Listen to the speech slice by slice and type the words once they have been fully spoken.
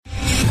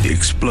the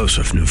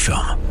explosive new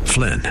film,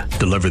 Flynn,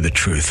 Deliver the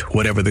Truth,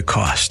 Whatever the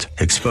Cost,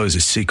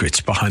 exposes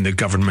secrets behind the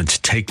government's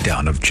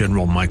takedown of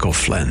General Michael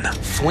Flynn.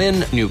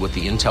 Flynn knew what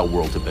the intel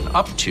world had been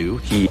up to.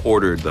 He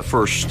ordered the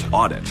first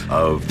audit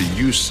of the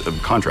use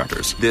of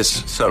contractors.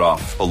 This set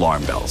off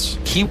alarm bells.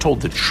 He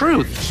told the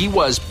truth. He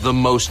was the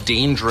most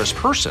dangerous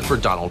person for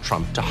Donald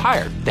Trump to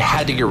hire. They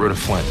had to get rid of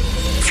Flynn.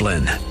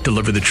 Flynn,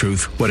 Deliver the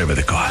Truth, Whatever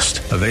the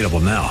Cost. Available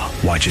now.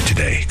 Watch it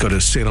today. Go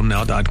to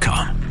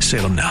salemnow.com.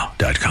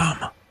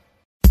 salemnow.com.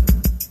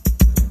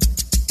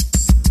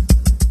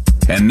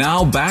 And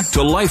now back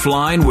to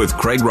Lifeline with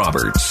Craig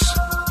Roberts.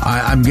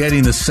 I'm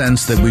getting the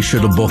sense that we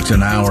should have booked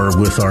an hour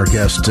with our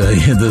guest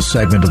in this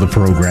segment of the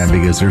program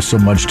because there's so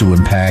much to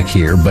unpack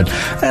here. But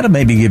that'll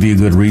maybe give you a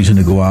good reason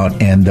to go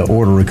out and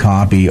order a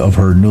copy of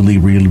her newly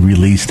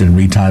released and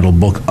retitled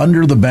book,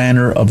 Under the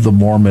Banner of the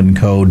Mormon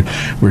Code,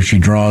 where she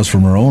draws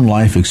from her own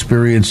life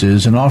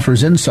experiences and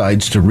offers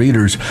insights to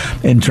readers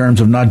in terms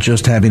of not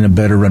just having a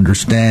better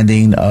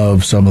understanding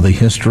of some of the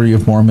history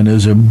of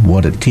Mormonism,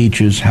 what it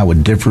teaches, how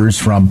it differs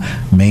from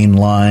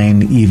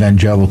mainline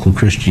evangelical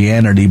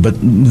Christianity, but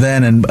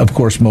then, and of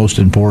course, most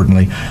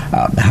importantly,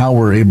 how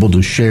we're able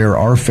to share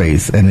our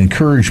faith and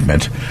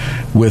encouragement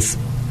with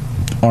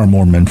our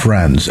Mormon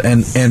friends.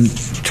 And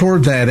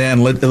toward that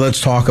end, let's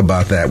talk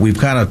about that. We've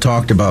kind of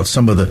talked about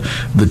some of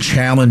the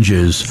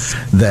challenges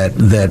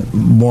that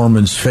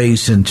Mormons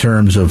face in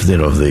terms of the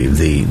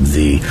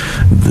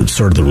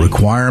sort of the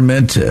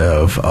requirement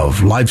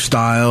of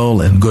lifestyle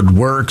and good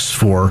works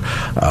for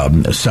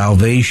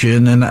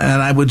salvation. And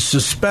I would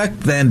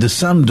suspect then to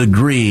some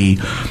degree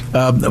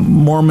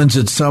Mormons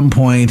at some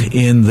point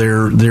in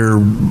their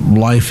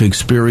life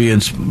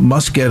experience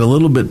must get a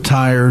little bit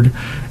tired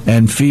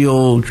and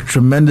feel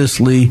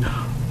tremendously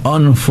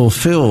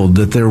unfulfilled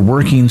that they're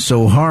working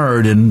so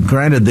hard. And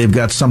granted, they've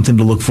got something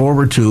to look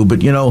forward to.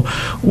 But, you know,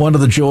 one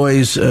of the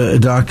joys,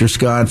 Dr.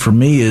 Scott, for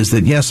me is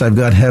that, yes, I've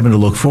got heaven to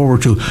look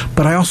forward to,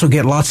 but I also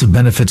get lots of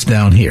benefits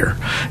down here.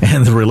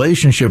 And the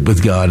relationship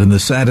with God and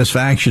the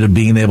satisfaction of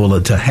being able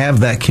to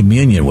have that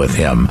communion with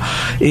Him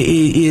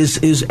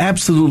is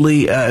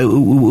absolutely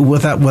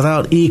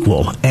without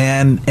equal.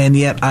 And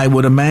yet I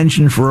would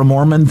imagine for a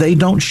Mormon, they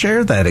don't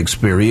share that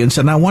experience.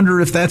 And I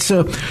wonder if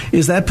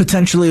is that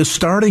potentially a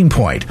starting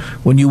point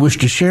when you wish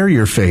to share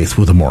your faith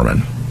with a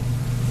Mormon?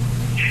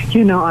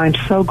 You know, I'm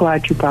so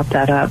glad you brought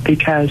that up,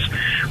 because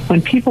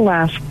when people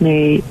ask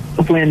me,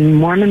 when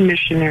Mormon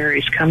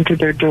missionaries come to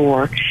their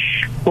door,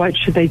 what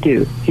should they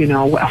do? You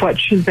know, what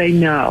should they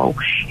know?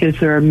 Is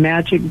there a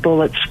magic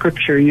bullet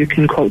scripture you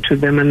can quote to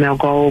them and they'll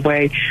go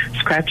away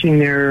scratching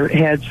their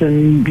heads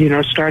and, you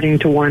know, starting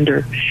to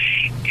wonder?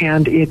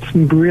 And it's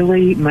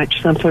really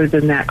much simpler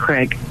than that,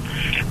 Craig.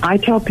 I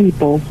tell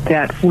people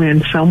that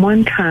when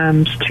someone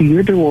comes to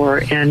your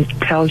door and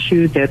tells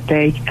you that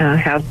they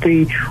have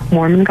the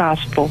Mormon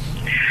gospel,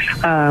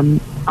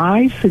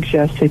 I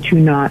suggest that you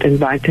not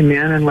invite them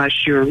in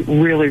unless you're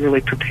really,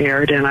 really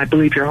prepared. And I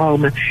believe your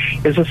home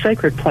is a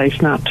sacred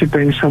place not to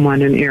bring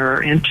someone in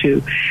error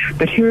into.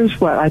 But here's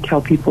what I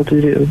tell people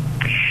to do.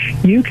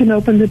 You can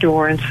open the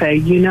door and say,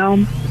 you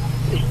know,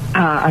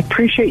 I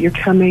appreciate your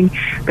coming,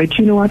 but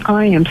you know what?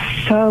 I am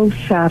so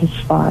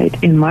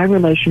satisfied in my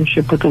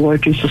relationship with the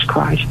Lord Jesus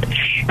Christ.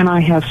 And I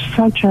have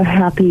such a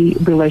happy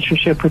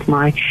relationship with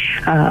my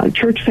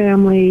church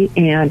family.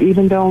 And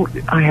even though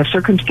I have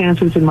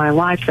circumstances in my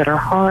life that are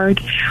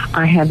hard,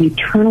 I have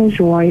eternal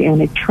joy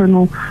and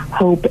eternal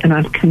hope, and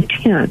I'm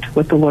content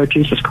with the Lord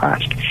Jesus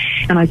Christ.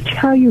 And I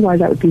tell you why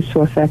that would be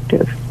so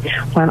effective.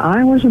 When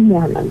I was a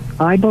Mormon,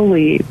 I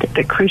believed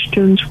that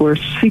Christians were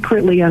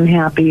secretly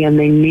unhappy and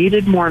they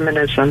needed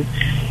Mormonism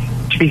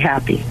to be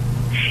happy.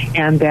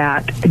 And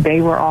that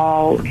they were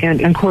all,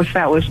 and of course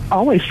that was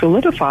always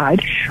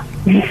solidified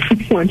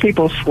when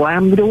people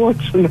slammed the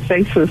doors in the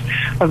faces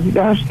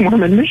of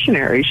Mormon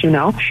missionaries, you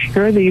know.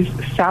 Here are these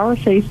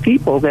sour-faced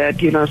people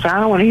that, you know, say, I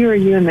don't want to hear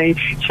you, and they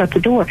shut the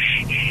door.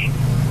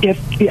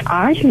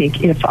 I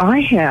think if I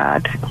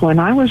had, when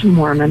I was a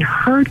Mormon,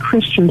 heard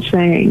Christians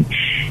saying,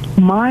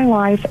 my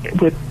life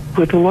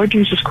with the Lord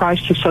Jesus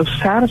Christ is so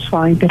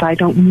satisfying that I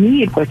don't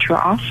need what you're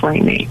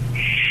offering me.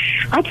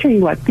 I tell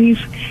you what, these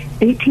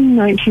 18,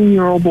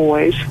 19-year-old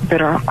boys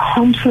that are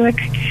homesick,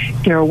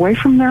 they're away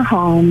from their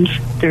homes,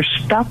 they're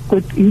stuck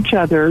with each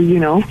other, you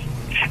know,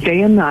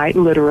 day and night,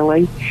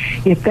 literally.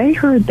 If they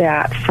heard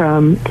that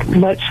from,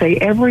 let's say,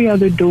 every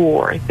other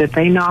door that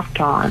they knocked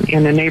on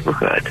in a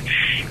neighborhood,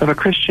 of a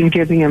Christian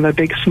giving them a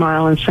big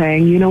smile and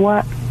saying, you know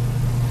what,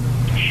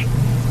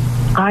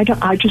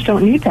 I just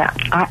don't need that.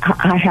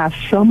 I have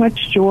so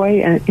much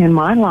joy in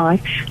my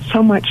life,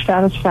 so much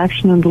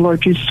satisfaction in the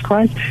Lord Jesus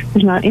Christ.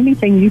 There's not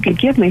anything you could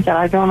give me that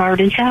I don't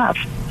already have.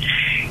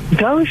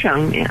 Those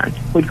young men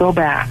would go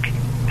back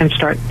and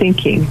start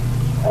thinking,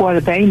 what do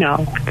they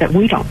know that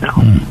we don't know?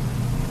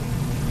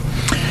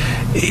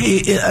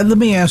 Let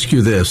me ask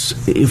you this.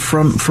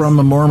 From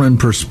a Mormon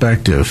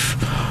perspective,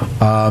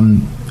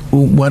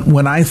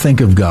 when I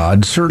think of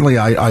God, certainly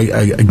I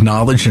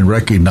acknowledge and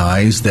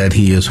recognize that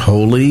He is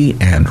holy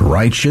and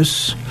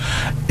righteous,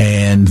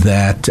 and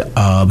that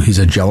He's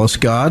a jealous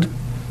God.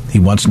 He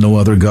wants no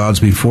other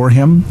gods before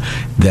Him,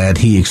 that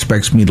He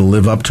expects me to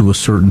live up to a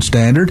certain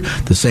standard.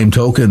 The same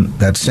token,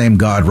 that same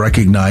God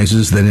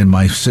recognizes that in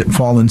my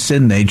fallen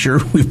sin nature,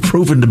 we've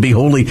proven to be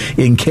wholly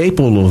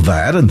incapable of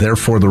that, and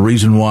therefore the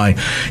reason why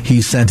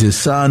He sent His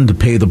Son to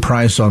pay the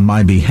price on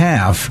my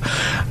behalf.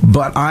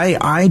 But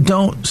I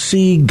don't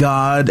see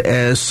God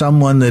as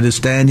someone that is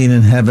standing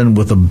in heaven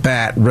with a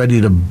bat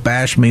ready to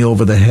bash me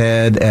over the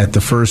head at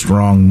the first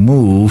wrong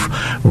move.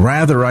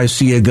 Rather, I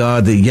see a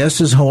God that,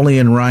 yes, is holy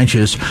and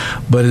righteous,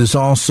 but is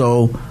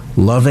also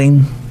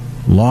loving,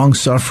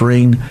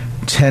 long-suffering,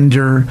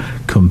 tender,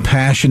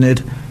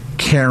 compassionate,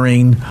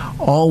 caring,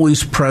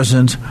 always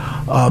present,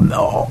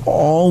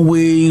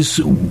 always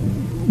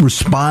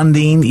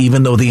responding,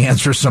 even though the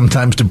answer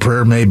sometimes to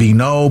prayer may be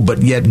no,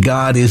 but yet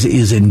God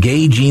is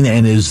engaging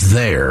and is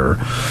there.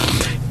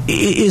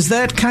 Is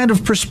that kind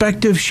of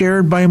perspective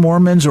shared by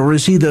Mormons, or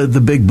is He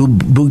the big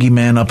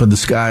boogeyman up in the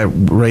sky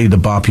ready to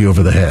bop you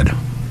over the head?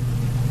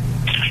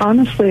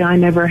 Honestly, I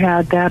never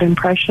had that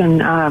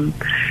impression,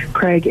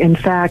 Craig. In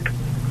fact,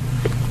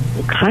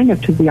 kind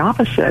of to the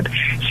opposite.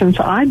 Since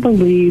I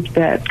believed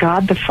that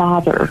God the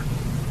Father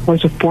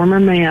was a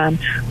former man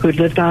who had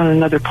lived on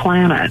another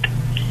planet,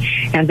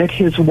 and that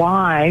His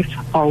wife,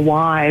 or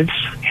wives,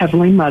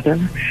 Heavenly Mother,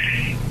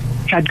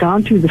 had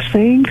gone through the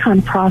same kind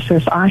of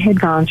process I had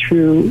gone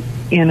through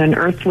in an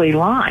earthly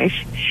life,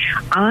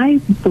 I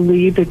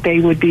believed that they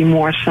would be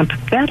more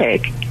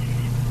sympathetic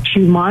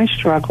to my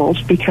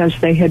struggles because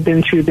they had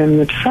been through them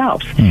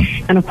themselves.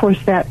 And of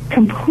course that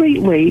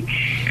completely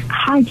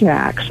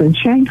hijacks and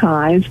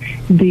shanghais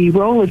the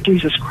role of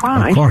Jesus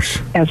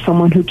Christ as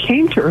someone who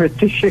came to earth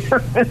to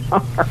share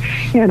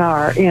in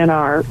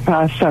our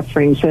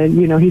sufferings.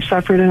 And He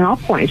suffered in all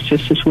points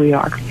just as we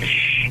are.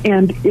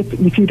 And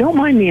if you don't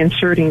mind me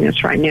inserting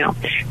this right now,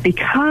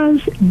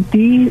 because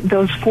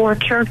those four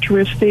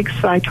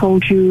characteristics I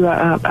told you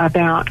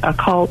about a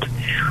cult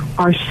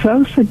are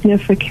so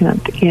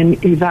significant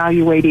in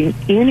evaluating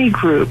any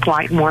group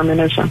like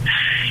Mormonism,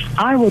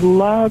 I would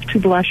love to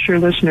bless your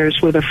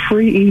listeners with a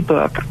free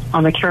ebook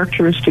on the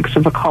characteristics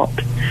of a cult.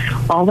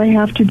 All they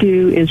have to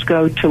do is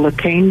go to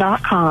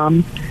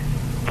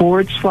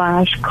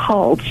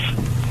Latane.com/cults,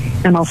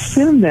 and I'll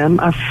send them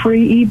a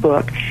free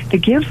ebook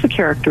that gives the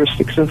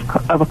characteristics of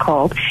a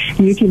cult.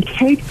 And you can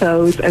take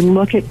those and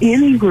look at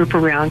any group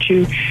around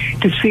you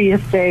to see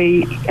if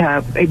they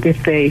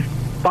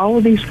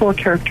follow these four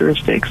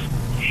characteristics.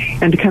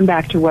 And to come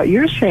back to what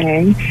you're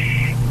saying,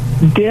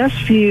 this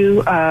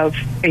view of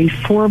a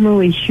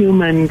formerly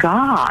human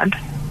God,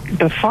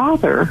 the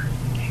Father,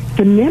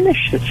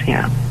 diminishes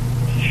Him.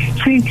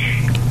 See,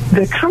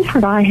 the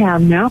comfort I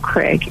have now,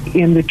 Craig,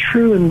 in the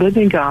true and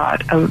living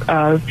God of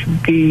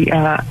the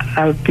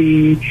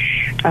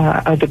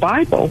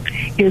Bible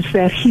is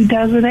that He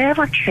doesn't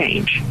ever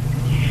change.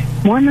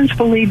 Mormons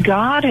believe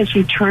God is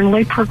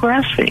eternally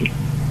progressing,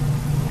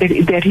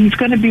 that He's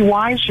going to be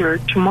wiser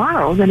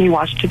tomorrow than He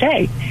was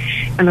today.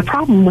 And the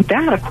problem with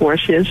that, of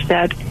course, is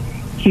that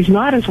He's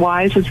not as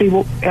wise as he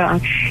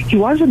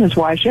wasn't as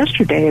wise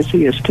yesterday as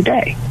He is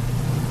today.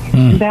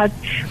 That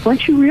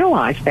once you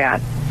realize that,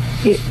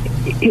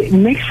 it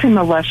makes Him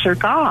a lesser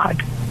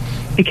God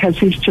because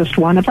He's just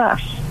one of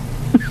us.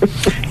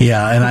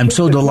 Yeah, and I'm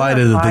so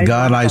delighted that the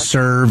God I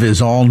serve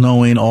is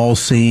all-knowing,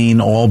 all-seeing,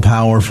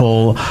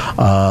 all-powerful,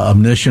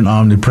 omniscient,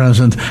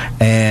 omnipresent,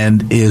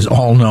 and is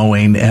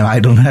all-knowing, and I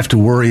don't have to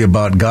worry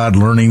about God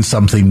learning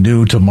something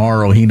new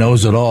tomorrow. He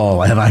knows it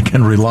all, and I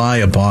can rely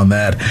upon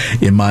that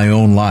in my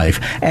own life.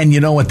 And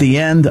at the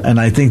end, and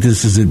I think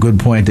this is a good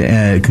point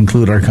to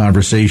conclude our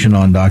conversation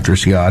on, Dr.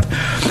 Scott,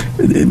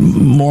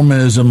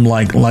 Mormonism,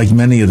 like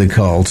many of the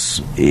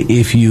cults,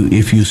 if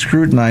you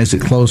scrutinize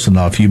it close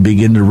enough, you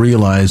begin to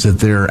realize that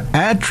there are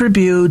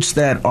attributes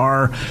that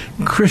are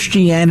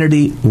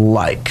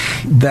Christianity-like,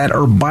 that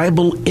are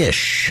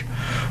Bible-ish,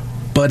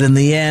 but in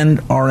the end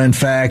are in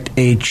fact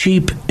a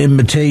cheap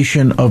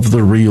imitation of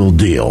the real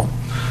deal.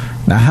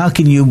 Now, how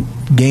can you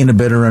gain a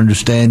better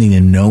understanding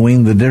in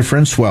knowing the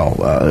difference? Well,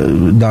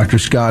 Dr.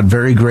 Scott,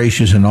 very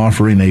gracious in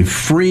offering a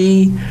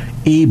free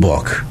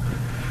ebook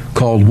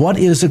called What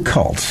is a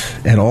Cult?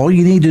 And all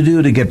you need to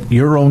do to get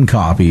your own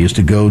copy is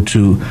to go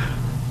to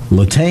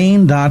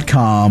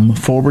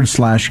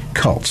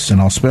Latane.com/cults,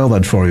 and I'll spell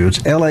that for you. It's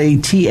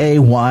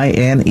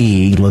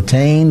Latayne,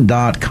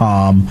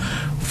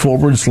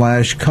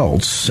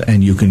 Latane.com/cults,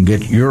 and you can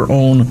get your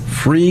own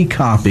free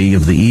copy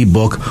of the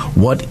ebook,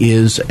 What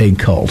is a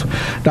Cult?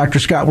 Dr.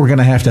 Scott, we're going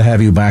to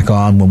have you back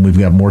on when we've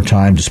got more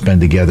time to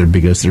spend together,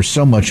 because there's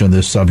so much on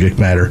this subject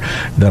matter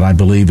that I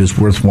believe is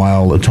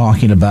worthwhile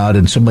talking about,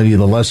 and so many of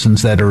the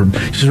lessons that are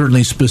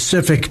certainly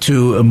specific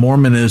to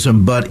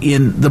Mormonism, but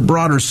in the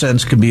broader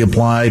sense can be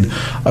applied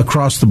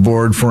across the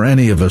board for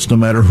any of us, no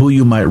matter who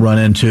you might run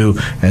into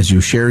as you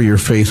share your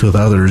faith with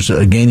others,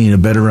 gaining a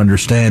better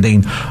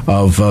understanding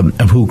of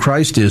who who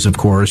Christ is, of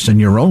course, and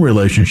your own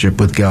relationship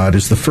with God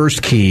is the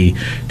first key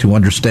to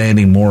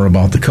understanding more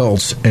about the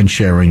cults and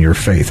sharing your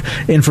faith.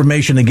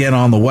 Information again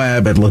on the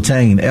web at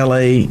Latayne,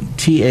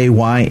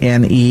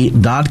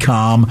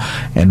 LATAYNE.com.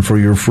 And for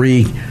your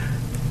free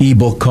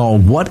ebook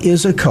called What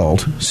is a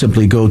Cult,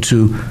 simply go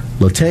to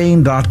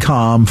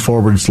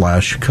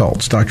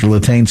Latayne.com/cults. Dr.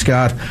 Latayne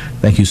Scott,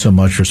 thank you so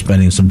much for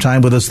spending some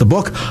time with us. The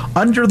book,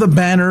 Under the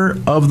Banner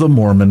of the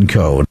Mormon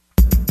Code.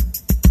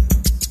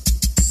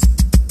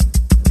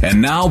 And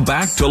now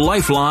back to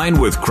Lifeline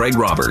with Craig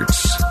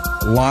Roberts.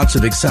 Lots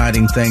of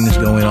exciting things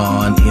going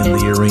on in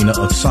the arena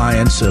of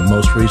science.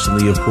 Most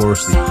recently, of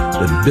course,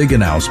 the big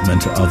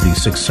announcement of the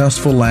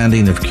successful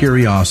landing of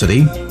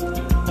Curiosity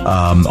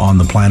on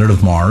the planet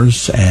of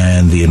Mars,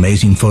 and the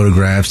amazing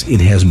photographs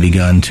it has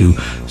begun to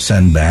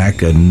send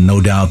back. And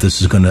no doubt this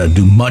is going to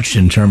do much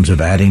in terms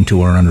of adding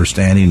to our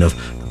understanding of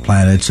the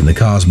planets and the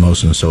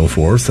cosmos and so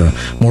forth.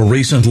 More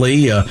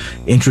recently,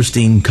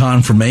 interesting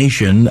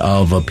confirmation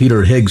of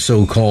Peter Higgs'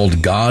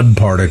 so-called God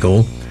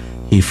particle.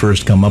 He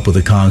first come up with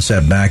the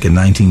concept back in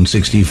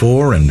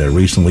 1964, and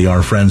recently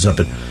our friends up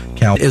at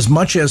Cal. As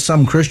much as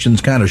some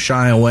Christians kind of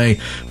shy away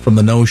from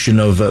the notion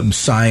of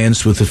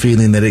science with the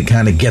feeling that it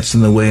kind of gets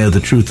in the way of the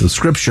truth of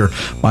Scripture,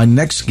 my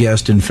next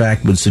guest, in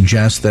fact, would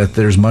suggest that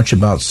there's much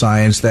about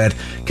science that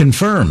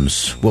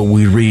confirms what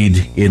we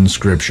read in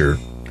Scripture.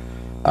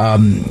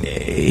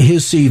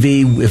 His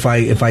CV, if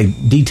I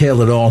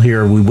detail it all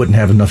here, we wouldn't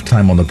have enough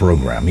time on the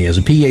program. He has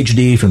a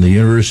PhD from the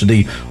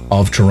University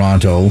of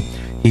Toronto.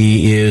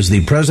 He is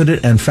the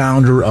president and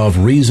founder of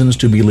Reasons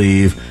to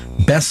Believe,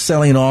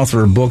 best-selling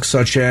author of books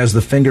such as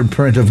The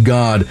Fingerprint of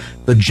God,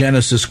 The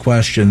Genesis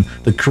Question,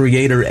 The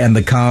Creator and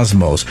the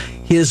Cosmos.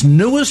 His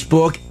newest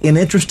book, an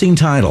interesting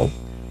title,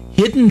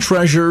 Hidden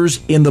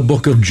Treasures in the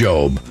Book of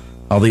Job,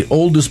 how the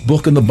oldest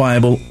book in the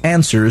Bible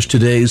answers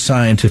today's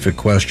scientific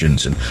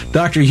questions. And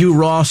Dr. Hugh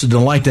Ross, a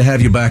delight to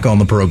have you back on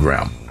the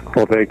program.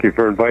 Well, thank you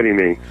for inviting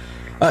me.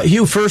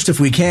 Hugh, first, if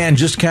we can,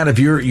 just kind of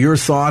your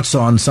thoughts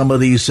on some of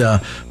these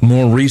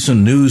more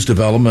recent news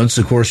developments.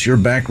 Of course, your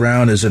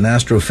background as an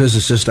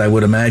astrophysicist, I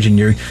would imagine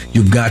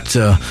you've got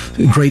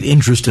great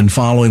interest in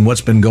following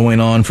what's been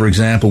going on, for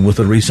example, with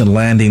the recent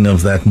landing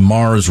of that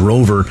Mars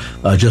rover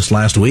just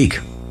last week.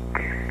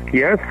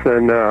 Yes,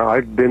 and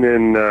I've been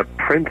in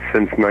print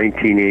since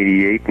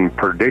 1988 and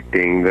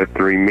predicting that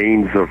the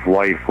remains of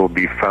life will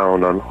be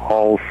found on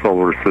all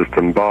solar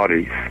system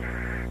bodies,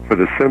 for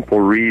the simple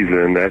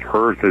reason that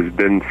Earth has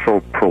been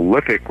so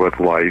prolific with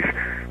life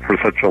for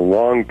such a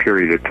long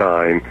period of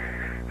time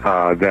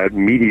that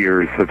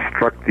meteors have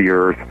struck the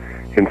Earth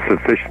in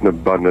sufficient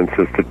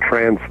abundances to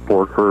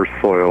transport Earth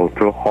soil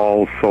to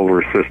all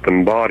solar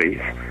system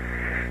bodies.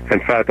 In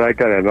fact, I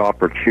got an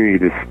opportunity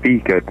to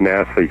speak at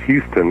NASA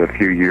Houston a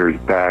few years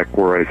back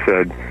where I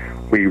said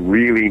we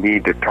really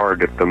need to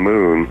target the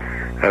moon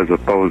as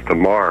opposed to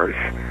Mars,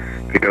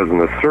 because on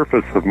the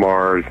surface of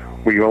Mars,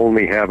 we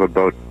only have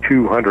about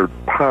 200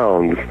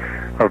 pounds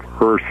of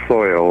Earth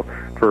soil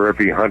for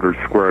every 100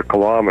 square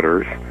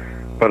kilometers.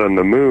 But on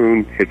the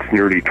moon, it's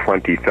nearly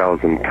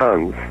 20,000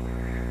 tons.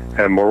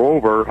 And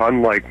moreover,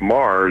 unlike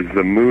Mars,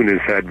 the moon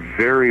has had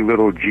very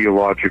little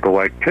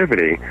geological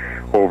activity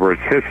over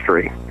its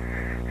history.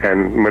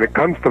 And when it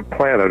comes to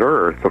planet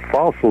Earth, the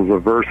fossils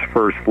of Earth's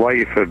first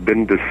life have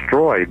been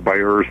destroyed by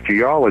Earth's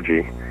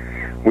geology.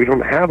 We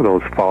don't have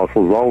those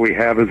fossils. All we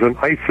have is an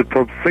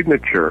isotope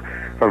signature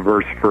of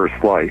Earth's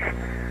first life.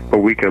 But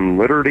we can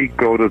literally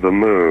go to the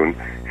moon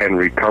and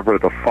recover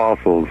the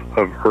fossils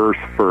of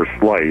Earth's first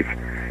life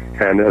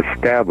and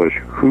establish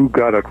who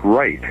got it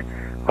right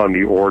on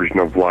the origin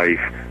of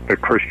life, the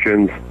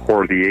Christians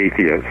or the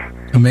atheists.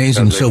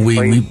 Amazing. So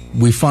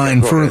we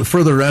find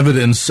further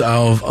evidence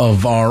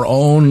of our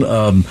own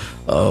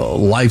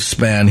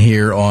lifespan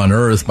here on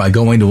Earth by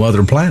going to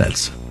other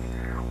planets.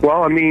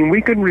 Well, I mean,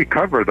 we can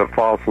recover the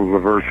fossils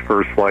of Earth's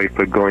first life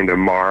by going to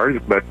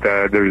Mars, but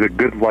there's a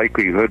good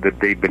likelihood that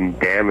they've been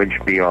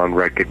damaged beyond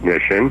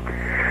recognition.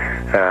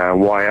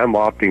 Why I'm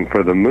opting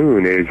for the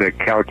moon is that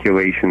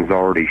calculations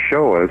already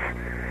show us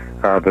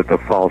that the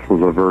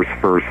fossils of Earth's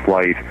first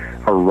life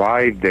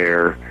arrived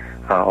there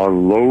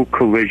on low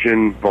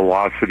collision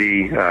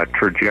velocity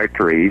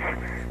trajectories,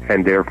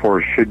 and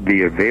therefore should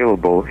be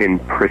available in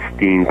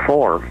pristine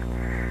form.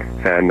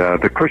 And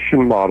the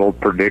Christian model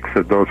predicts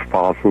that those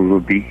fossils will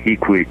be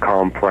equally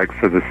complex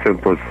to the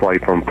simplest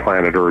life on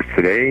planet Earth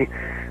today.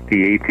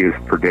 The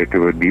atheists predict it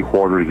would be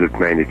orders of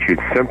magnitude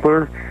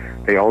simpler.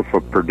 They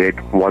also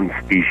predict one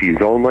species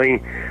only,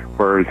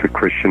 whereas the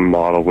Christian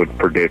model would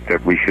predict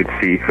that we should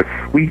see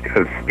a suite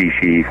of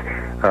species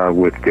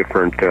with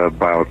different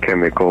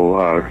biochemical,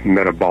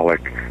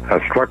 metabolic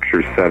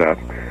structures set up.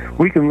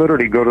 We can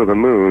literally go to the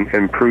moon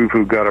and prove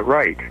who got it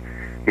right.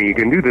 I mean, you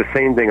can do the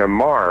same thing on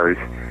Mars,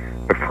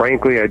 but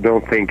frankly, I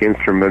don't think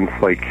instruments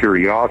like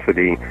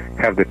Curiosity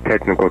have the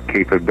technical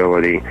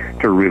capability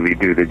to really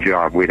do the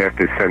job. We'd have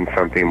to send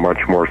something much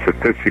more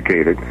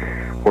sophisticated,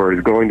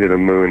 whereas going to the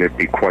moon, it'd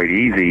be quite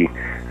easy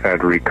to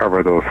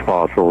recover those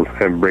fossils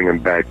and bring them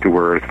back to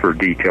Earth for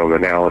detailed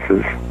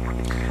analysis.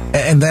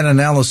 And that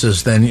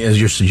analysis, then, as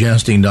you're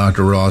suggesting,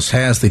 Dr. Ross,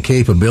 has the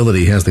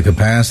capability, has the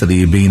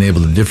capacity of being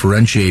able to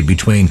differentiate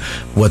between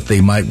what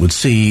they would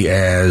see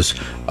as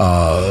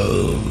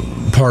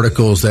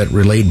particles that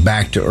relate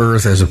back to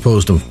Earth as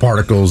opposed to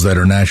particles that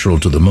are natural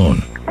to the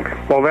moon.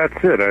 Well,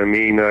 that's it. I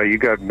mean, you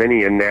got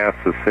many in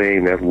NASA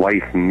saying that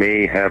life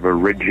may have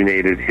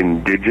originated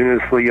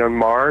indigenously on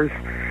Mars.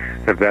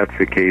 If that's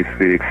the case,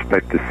 we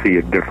expect to see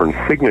a different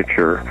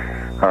signature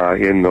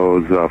in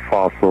those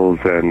fossils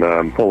and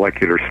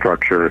molecular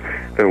structure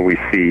than we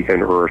see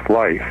in Earth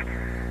life.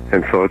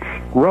 And so it's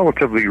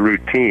relatively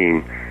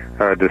routine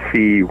to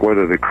see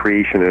whether the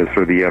creationists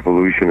or the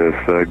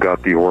evolutionists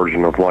got the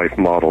origin of life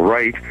model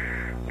right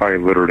by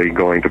literally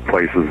going to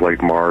places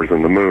like Mars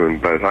and the Moon.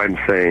 But I'm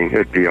saying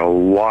it'd be a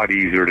lot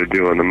easier to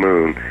do on the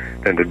Moon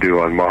than to do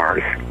on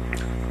Mars.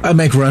 I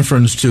make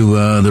reference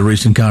to the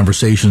recent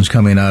conversations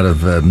coming out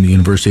of the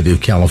University of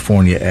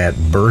California at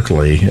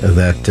Berkeley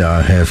that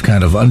have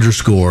kind of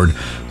underscored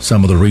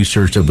some of the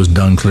research that was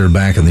done clear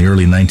back in the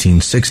early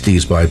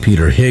 1960s by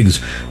Peter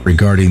Higgs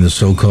regarding the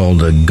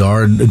so-called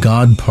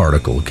God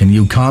particle. Can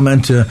you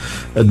comment,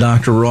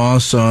 Dr.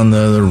 Ross, on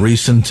the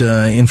recent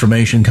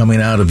information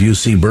coming out of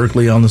UC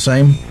Berkeley on the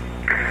same?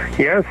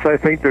 Yes, I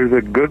think there's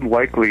a good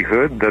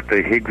likelihood that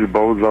the Higgs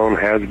boson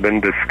has been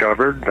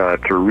discovered.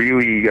 To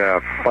really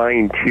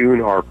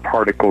fine-tune our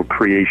particle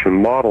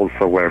creation models,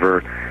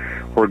 however,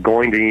 we're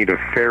going to need a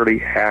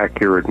fairly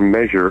accurate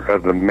measure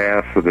of the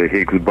mass of the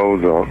Higgs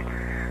boson.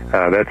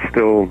 That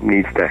still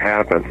needs to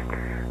happen.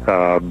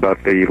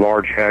 But the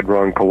Large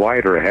Hadron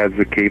Collider has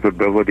the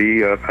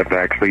capability of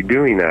actually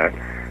doing that.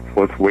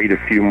 So let's wait a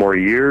few more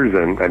years,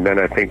 and then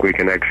I think we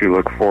can actually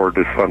look forward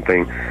to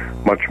something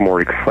much more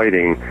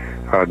exciting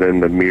than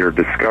the mere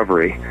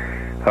discovery.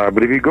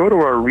 But if you go to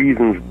our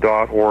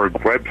Reasons.org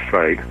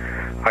website,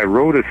 I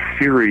wrote a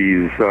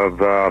series of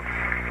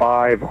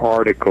 5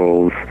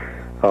 articles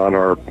on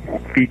our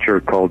feature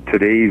called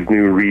Today's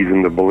New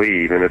Reason to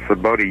Believe, and it's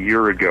about a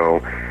year ago,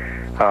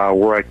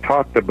 where I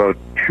talked about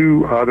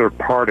 2 other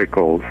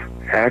particles,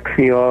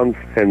 axions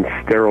and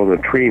sterile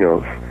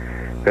neutrinos,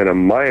 that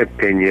in my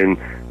opinion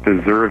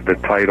deserve the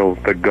title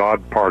the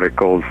God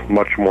particles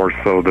much more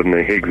so than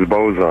the Higgs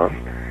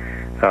boson.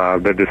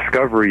 The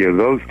discovery of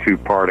those 2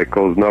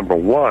 particles, number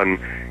one,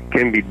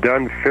 can be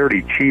done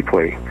fairly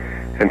cheaply.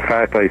 In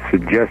fact, I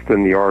suggest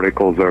in the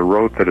articles I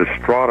wrote that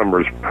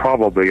astronomers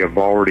probably have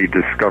already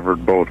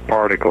discovered both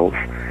particles.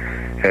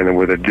 And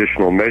with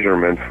additional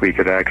measurements, we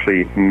could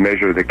actually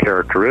measure the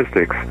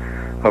characteristics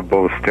of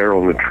both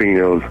sterile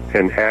neutrinos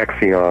and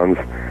axions.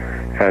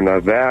 And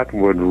that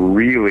would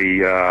really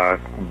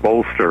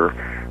bolster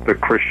the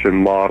Christian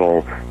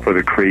model for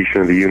the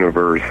creation of the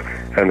universe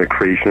and the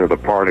creation of the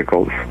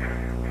particles.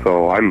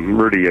 So I'm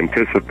really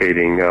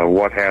anticipating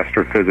what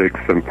astrophysics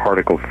and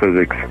particle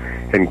physics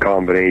in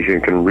combination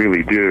can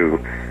really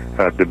do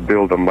to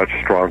build a much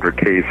stronger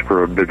case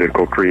for a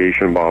biblical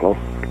creation model.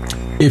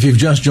 If you've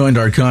just joined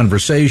our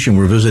conversation,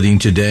 we're visiting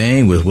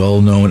today with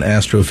well-known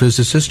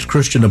astrophysicist,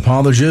 Christian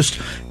apologist,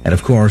 and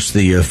of course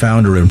the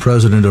founder and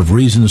president of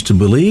Reasons to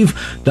Believe,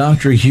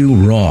 Dr. Hugh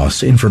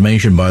Ross.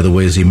 Information, by the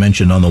way, as he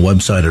mentioned, on the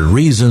website at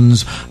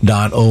reasons.org.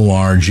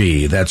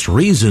 That's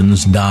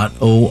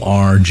reasons.org.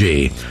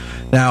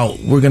 Now,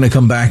 we're going to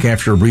come back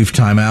after a brief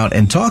timeout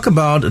and talk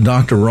about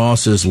Dr.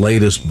 Ross's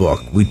latest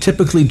book. We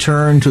typically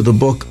turn to the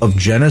book of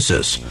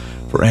Genesis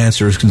for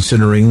answers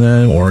considering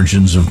the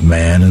origins of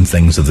man and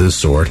things of this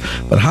sort.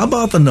 But how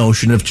about the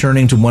notion of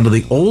turning to one of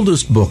the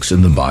oldest books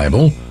in the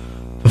Bible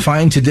to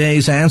find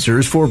today's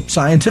answers for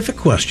scientific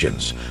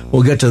questions?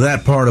 We'll get to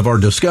that part of our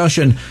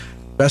discussion.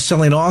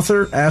 Best-selling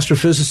author,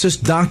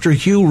 astrophysicist Dr.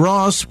 Hugh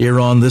Ross, here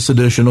on this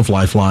edition of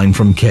Lifeline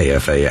from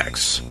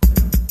KFAX.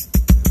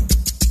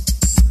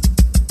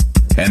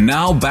 And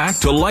now back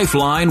to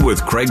Lifeline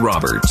with Craig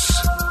Roberts.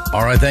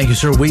 All right, thank you,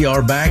 sir. We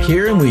are back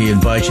here, and we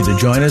invite you to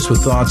join us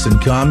with thoughts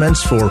and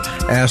comments for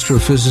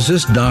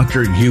astrophysicist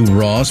Dr. Hugh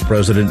Ross,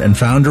 president and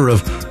founder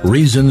of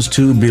Reasons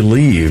to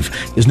Believe.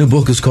 His new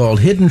book is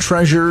called Hidden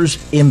Treasures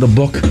in the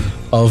Book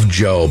of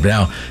Job.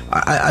 Now,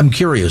 I'm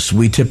curious.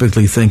 We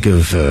typically think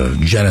of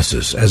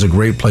Genesis as a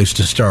great place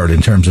to start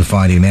in terms of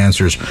finding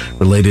answers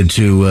related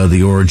to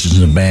the origins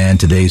of man,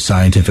 today's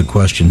scientific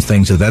questions,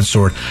 things of that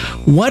sort.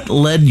 What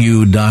led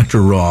you,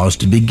 Dr. Ross,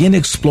 to begin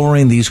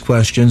exploring these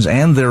questions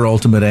and their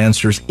ultimate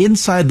answers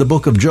inside the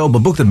Book of Job, a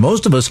book that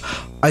most of us,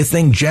 I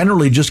think,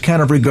 generally just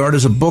kind of regard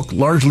as a book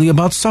largely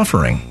about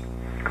suffering?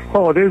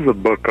 Well, it is a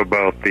book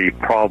about the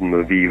problem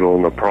of evil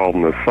and the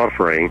problem of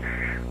suffering.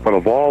 But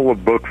of all the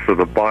books of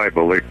the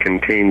Bible, it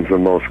contains the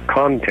most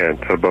content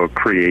about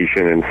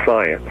creation and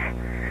science.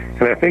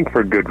 And I think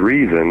for good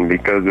reason,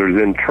 because there's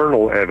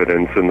internal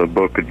evidence in the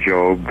book of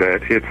Job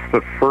that it's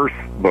the first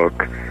book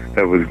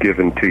that was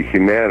given to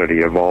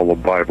humanity of all the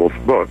Bible's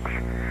books.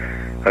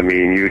 I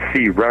mean, you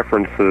see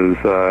references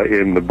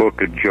in the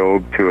book of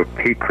Job to a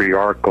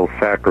patriarchal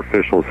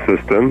sacrificial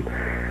system,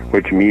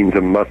 which means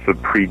it must have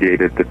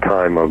predated the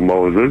time of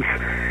Moses.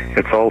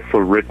 It's also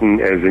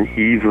written as an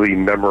easily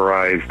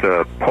memorized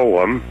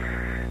poem,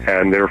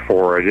 and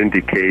therefore it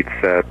indicates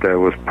that it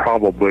was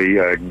probably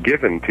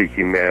given to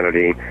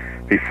humanity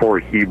before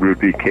Hebrew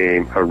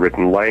became a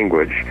written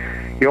language.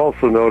 You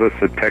also notice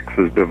the text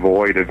is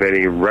devoid of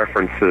any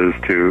references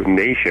to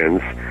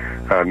nations,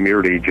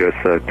 merely just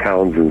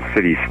towns and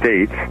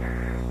city-states.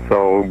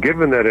 So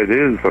given that it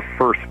is the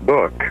first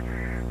book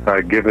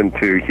given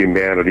to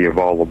humanity of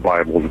all the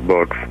Bible's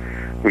books,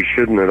 we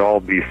shouldn't at all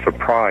be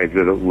surprised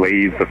that it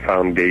lays the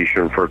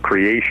foundation for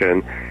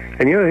creation.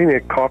 And the other thing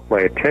that caught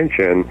my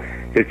attention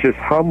is just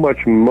how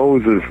much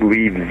Moses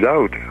leaves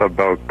out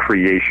about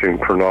creation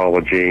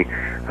chronology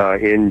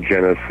in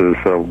Genesis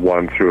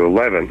 1 through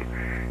 11.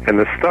 And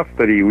the stuff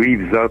that he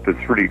leaves out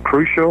that's really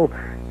crucial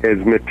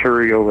is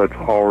material that's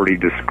already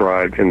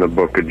described in the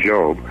book of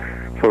Job.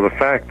 So the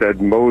fact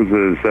that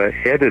Moses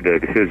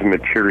edited his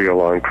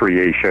material on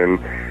creation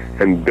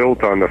and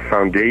built on the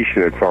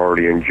foundation that's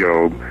already in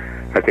Job,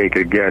 I think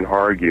again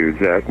argues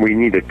that we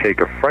need to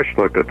take a fresh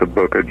look at the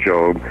book of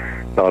Job,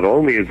 not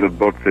only as a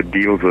book that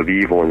deals with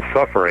evil and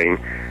suffering,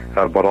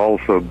 but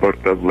also a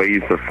book that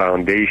lays the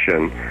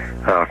foundation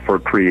for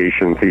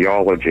creation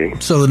theology.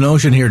 So the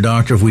notion here,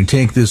 Doctor, if we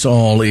take this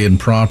all in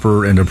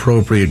proper and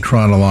appropriate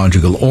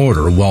chronological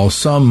order, while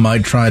some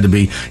might try to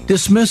be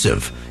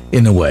dismissive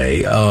in a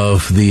way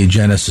of the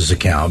Genesis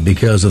account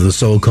because of the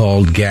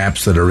so-called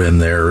gaps that are in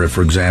there,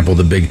 for example,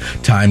 the big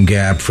time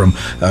gap from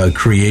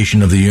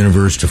creation of the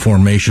universe to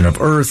formation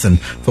of Earth, and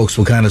folks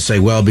will kind of say,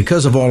 well,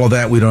 because of all of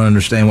that, we don't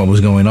understand what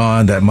was going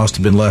on. That must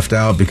have been left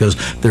out because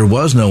there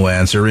was no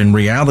answer. In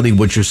reality,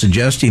 what you're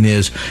suggesting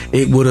is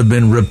it would have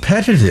been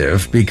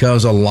repetitive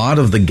because a lot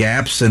of the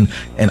gaps and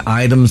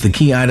items, the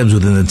key items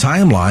within the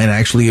timeline,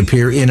 actually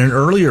appear in an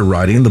earlier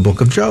writing, the book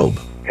of Job.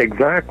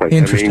 Exactly.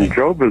 I mean,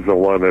 Job is the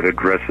one that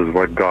addresses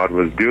what God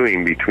was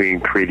doing between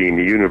creating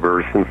the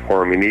universe and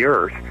forming the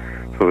earth.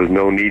 So there's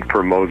no need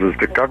for Moses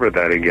to cover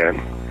that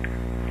again.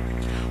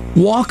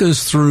 Walk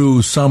us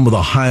through some of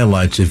the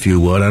highlights, if you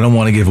would. I don't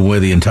want to give away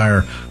the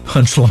entire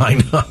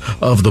punchline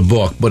of the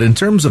book, but in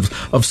terms of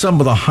some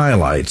of the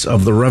highlights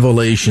of the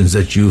revelations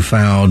that you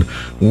found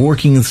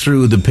working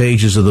through the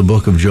pages of the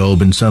book of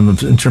Job in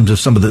terms of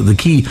some of the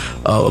key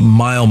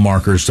mile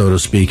markers, so to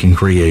speak, in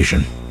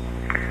creation.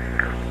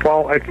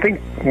 Well, I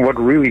think what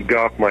really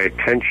got my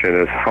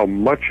attention is how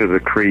much of the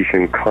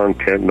creation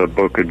content in the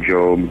book of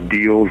Job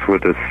deals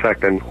with the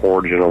second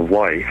origin of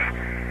life.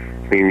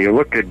 I mean, you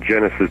look at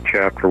Genesis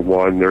chapter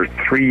 1, there's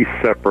 3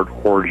 separate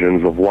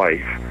origins of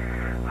life.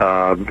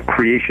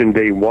 Creation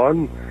day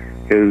 1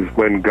 is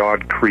when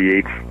God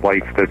creates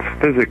life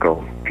that's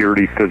physical,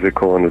 purely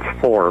physical in its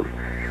form.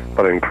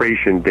 But in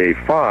creation day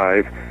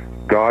 5,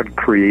 God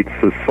creates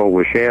the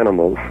soulish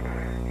animals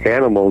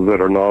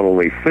that are not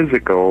only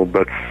physical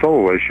but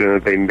soulish in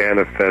that they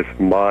manifest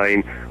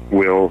mind,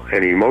 will,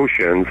 and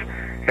emotions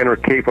and are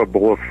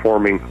capable of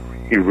forming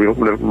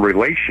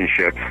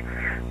relationships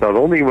not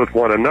only with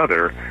one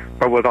another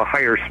but with a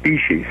higher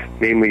species,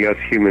 namely us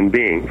human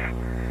beings.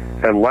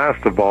 And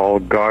last of all,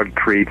 God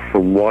creates the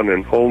one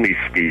and only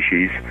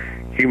species,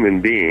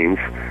 human beings,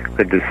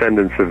 the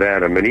descendants of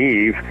Adam and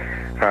Eve,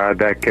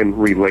 that can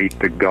relate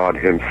to God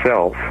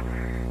himself.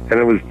 And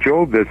it was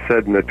Job that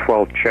said in the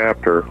 12th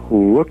chapter,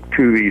 look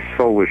to these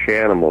soulish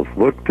animals,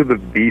 look to the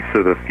beasts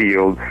of the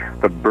field,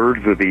 the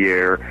birds of the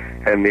air,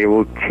 and they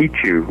will teach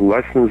you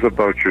lessons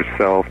about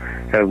yourself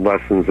and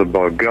lessons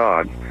about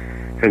God.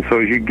 And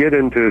so as you get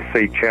into,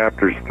 say,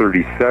 chapters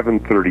 37,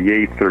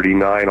 38,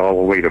 39, all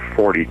the way to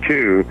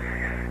 42,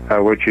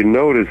 what you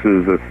notice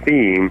is a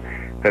theme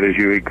that as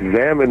you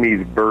examine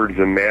these birds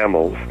and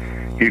mammals,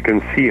 you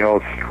can see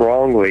how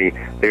strongly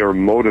they are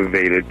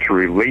motivated to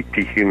relate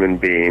to human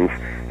beings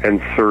and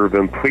serve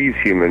and please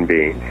human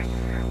beings.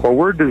 Well,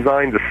 we're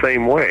designed the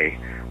same way.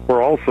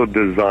 We're also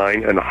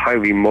designed and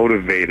highly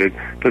motivated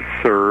to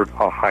serve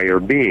a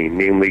higher being,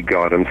 namely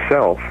God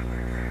himself,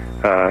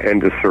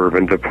 and to serve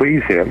and to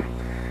please him.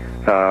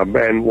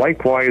 And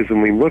likewise,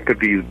 when we look at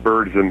these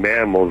birds and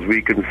mammals,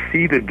 we can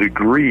see the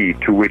degree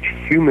to which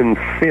human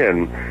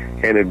sin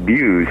and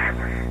abuse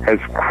has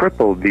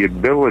crippled the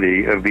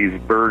ability of these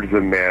birds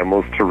and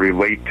mammals to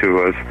relate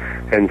to us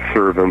and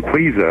serve and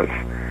please us.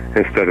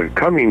 Instead of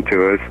coming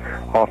to us,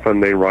 often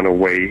they run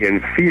away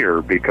in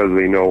fear because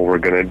they know what we're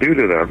going to do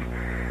to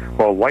them.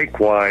 Well,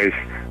 likewise,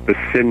 the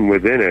sin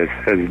within us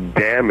has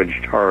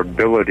damaged our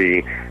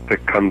ability to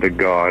come to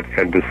God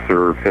and to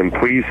serve and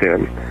please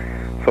him.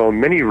 So in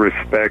many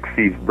respects,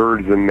 these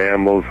birds and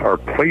mammals are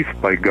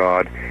placed by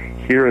God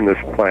here in this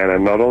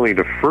planet not only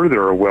to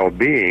further our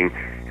well-being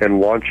and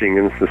launching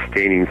and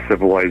sustaining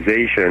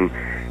civilization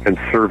and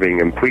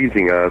serving and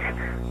pleasing us,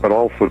 but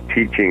also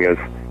teaching us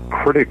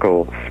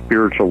critical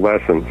spiritual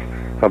lessons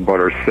about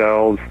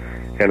ourselves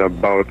and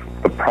about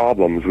the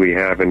problems we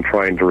have in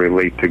trying to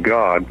relate to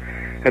God.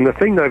 And the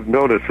thing I've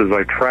noticed as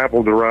I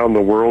traveled around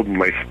the world in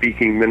my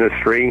speaking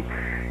ministry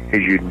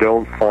is you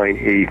don't find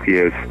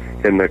atheists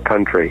in the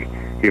country.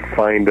 You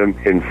find them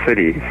in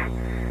cities.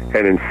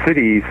 And in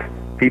cities,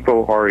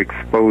 people are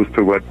exposed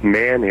to what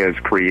man has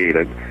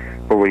created.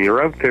 But when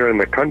you're out there in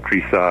the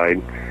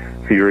countryside,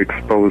 you're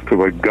exposed to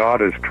what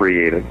God has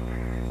created.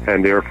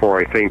 And therefore,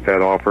 I think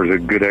that offers a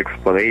good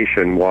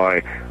explanation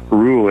why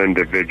rural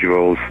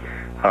individuals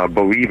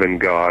believe in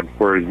God,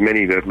 whereas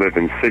many that live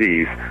in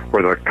cities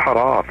where they're cut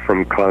off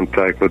from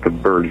contact with the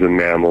birds and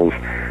mammals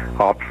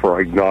opt for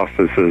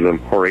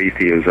agnosticism or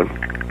atheism.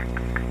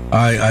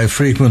 I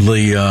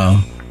frequently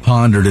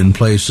pondered in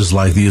places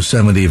like the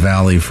Yosemite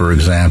Valley, for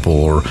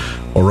example,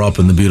 or up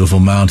in the beautiful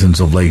mountains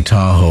of Lake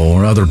Tahoe,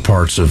 or other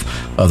parts of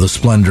the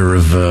splendor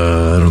of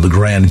the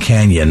Grand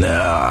Canyon,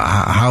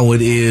 how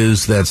it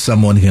is that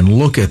someone can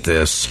look at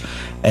this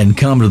and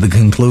come to the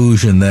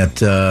conclusion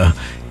that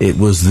it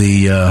was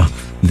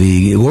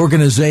the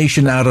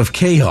organization out of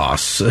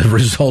chaos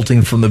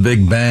resulting from the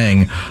Big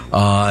Bang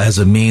as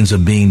a means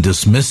of being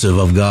dismissive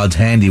of God's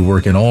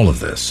handiwork in all of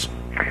this.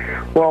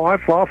 Well,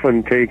 I've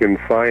often taken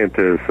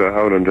scientists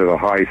out into the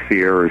high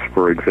Sierras,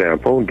 for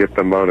example, get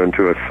them out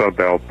into a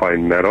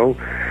subalpine meadow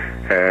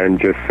and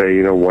just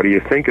say, what do you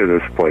think of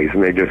this place?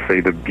 And they just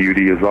say the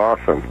beauty is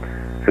awesome.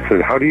 I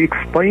said, how do you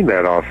explain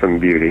that awesome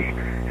beauty?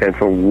 And it's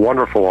a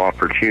wonderful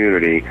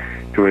opportunity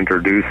to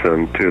introduce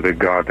them to the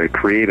God that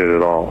created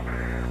it all.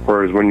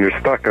 Whereas when you're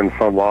stuck in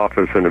some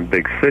office in a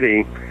big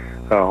city,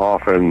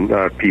 often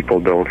people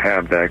don't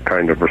have that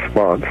kind of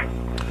response.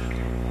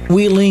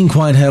 We lean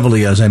quite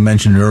heavily, as I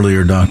mentioned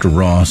earlier, Dr.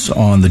 Ross,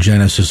 on the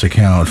Genesis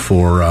account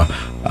for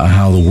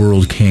how the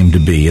world came to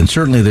be. And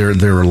certainly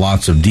there are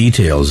lots of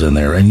details in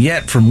there. And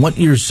yet, from what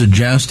you're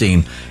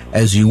suggesting,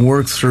 as you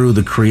work through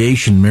the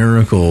creation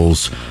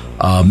miracles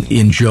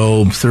in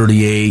Job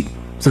 38,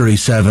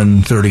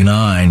 37,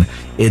 39,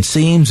 it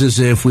seems as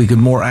if we could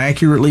more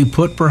accurately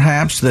put,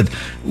 perhaps, that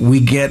we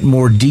get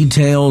more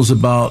details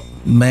about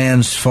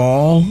man's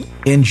fall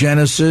in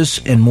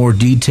Genesis and more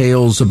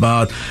details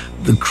about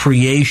the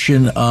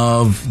creation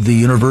of the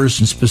universe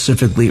and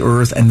specifically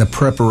Earth and the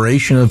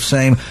preparation of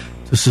same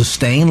to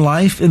sustain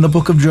life in the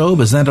book of Job.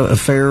 Is that a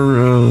fair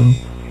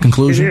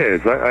conclusion? It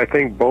is. I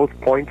think both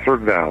points are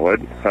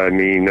valid. I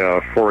mean,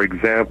 for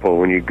example,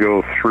 when you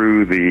go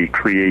through the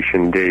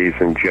creation days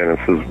in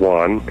Genesis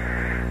 1,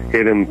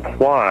 it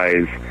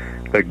implies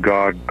that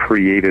God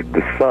created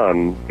the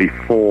sun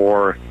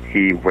before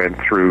he went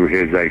through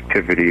his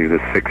activity the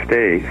 6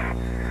 days.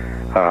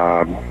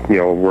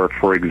 Where,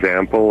 for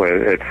example,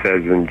 it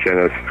says in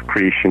Genesis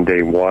creation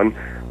day 1,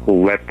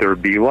 let there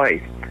be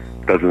light.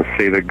 It doesn't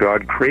say that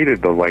God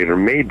created the light or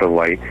made the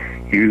light.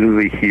 It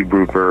uses the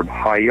Hebrew verb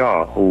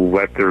hayah,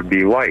 let there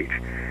be light.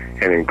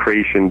 And in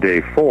creation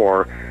day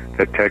 4,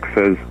 the text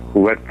says,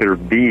 let there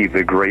be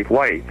the great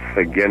lights.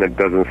 Again, it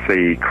doesn't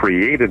say he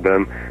created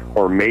them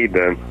or made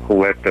them,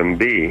 let them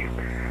be.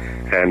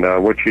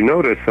 And what you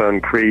notice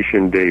on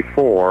creation day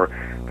 4,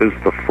 this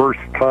is the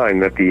first time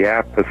that the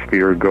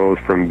atmosphere goes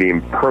from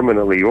being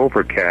permanently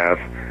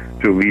overcast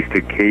to at least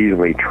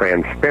occasionally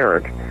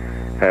transparent.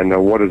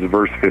 And what does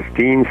verse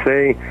 15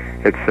 say?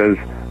 It says,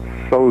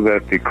 so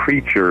that the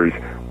creatures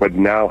would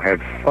now have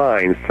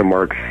signs to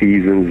mark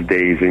seasons,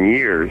 days, and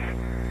years.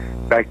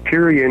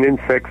 Bacteria and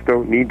insects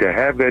don't need to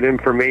have that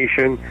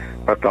information,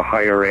 but the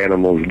higher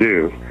animals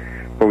do.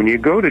 But when you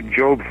go to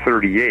Job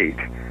 38,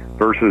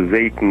 verses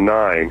 8 and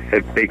 9,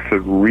 it makes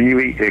it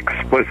really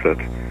explicit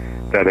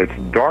that it's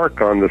dark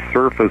on the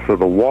surface of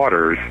the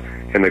waters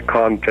in the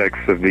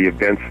context of the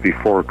events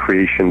before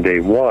creation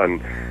day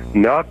 1,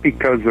 not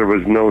because there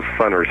was no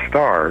sun or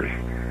stars,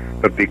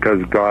 but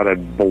because God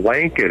had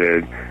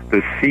blanketed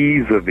the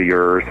seas of the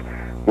earth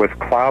with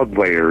cloud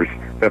layers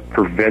that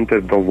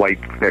prevented the light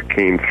that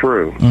came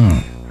through.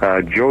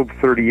 Job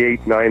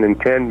 38, 9,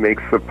 and 10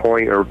 makes the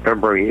point, or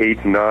remembering 8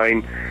 and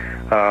 9,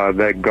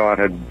 that God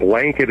had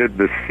blanketed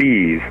the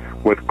seas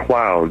with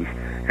clouds,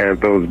 and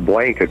those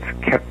blankets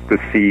kept the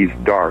seas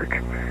dark.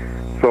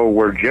 So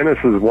where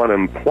Genesis 1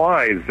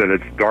 implies that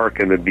it's dark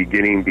in the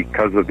beginning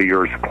because of the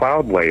earth's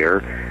cloud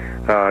layer,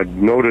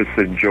 notice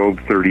that Job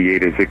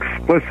 38 is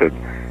explicit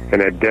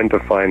in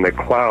identifying the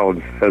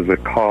clouds as the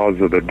cause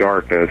of the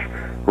darkness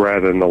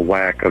rather than the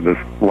lack of the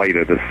light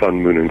of the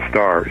sun, moon, and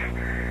stars.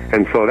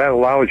 And so that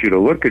allows you to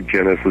look at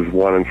Genesis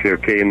 1 and say,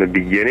 okay, in the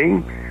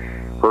beginning,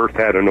 Earth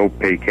had an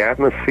opaque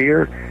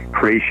atmosphere.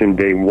 Creation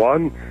day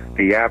 1,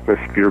 the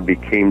atmosphere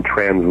became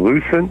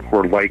translucent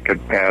where light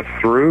could pass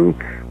through,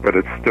 but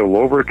it's still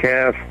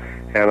overcast.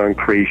 And on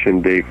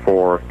creation day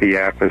 4, the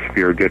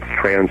atmosphere gets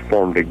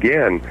transformed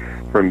again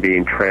from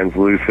being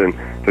translucent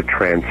to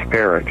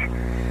transparent.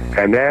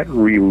 And that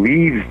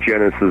relieves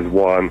Genesis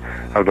 1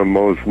 of the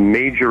most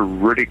major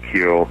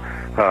ridicule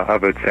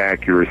of its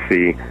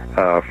accuracy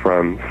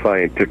from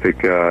scientific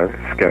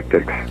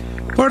skeptics.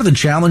 Part of the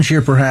challenge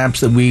here, perhaps,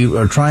 that we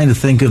are trying to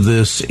think of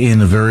this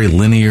in a very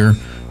linear,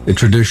 a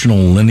traditional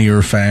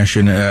linear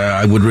fashion.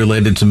 I would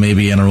relate it to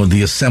maybe,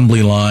 the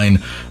assembly line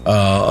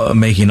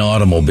making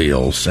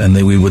automobiles, and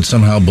we would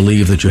somehow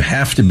believe that you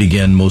have to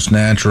begin most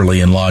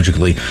naturally and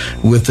logically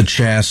with the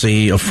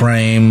chassis, a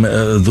frame,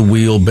 the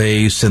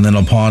wheelbase, and then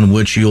upon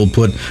which you'll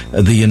put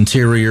the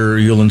interior,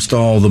 you'll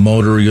install the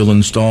motor, you'll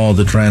install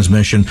the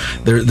transmission.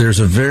 There's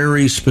a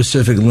very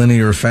specific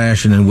linear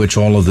fashion in which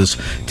all of this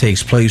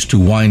takes place to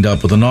wind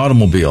up with an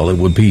automobile. It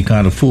would be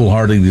kind of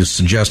foolhardy to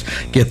suggest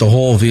get the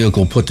whole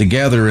vehicle put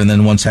together together, and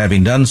then once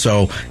having done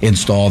so,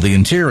 install the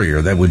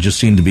interior. That would just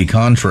seem to be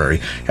contrary.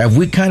 Have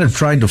we kind of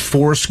tried to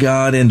force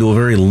God into a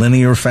very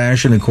linear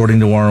fashion according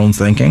to our own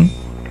thinking?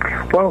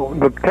 Well,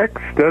 the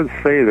text does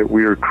say that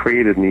we are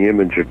created in the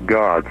image of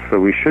God, so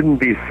we shouldn't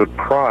be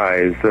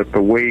surprised that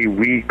the way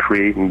we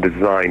create and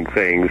design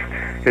things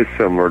is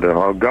similar to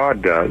how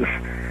God does.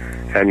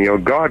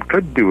 And, God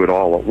could do it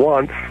all at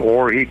once,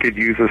 or he could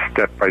use a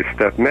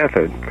step-by-step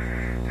method.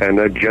 And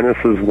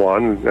Genesis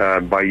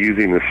 1, by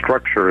using the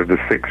structure of the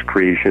 6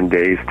 creation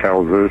days,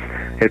 tells us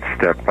it's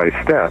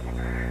step-by-step.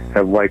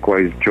 And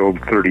likewise, Job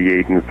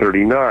 38 and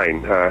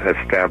 39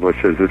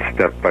 establishes it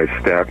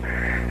step-by-step.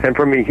 And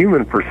from a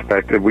human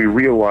perspective, we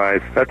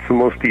realize that's the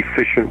most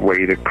efficient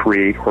way to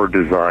create or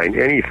design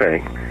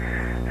anything.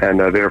 And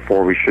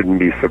therefore, we shouldn't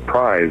be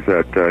surprised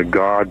that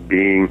God,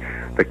 being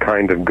the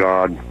kind of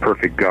God,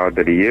 perfect God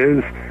that he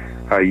is,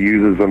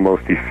 uses the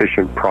most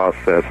efficient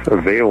process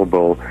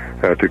available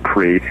to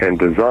create and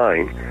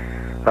design.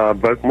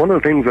 But one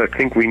of the things I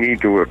think we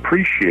need to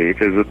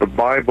appreciate is that the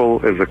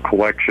Bible is a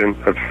collection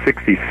of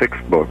 66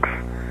 books,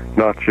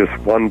 not just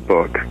one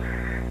book.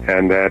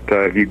 And that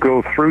if you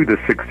go through the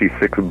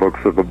 66 books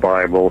of the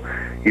Bible,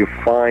 you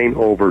find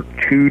over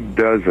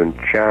 24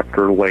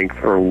 chapter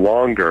length or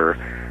longer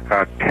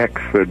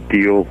texts that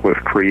deal with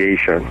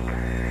creation.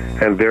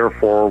 And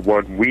therefore,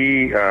 what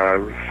we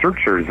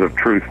searchers of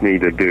truth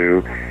need to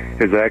do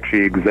is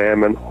actually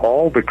examine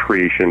all the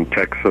creation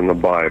texts in the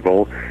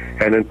Bible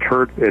and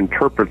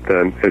interpret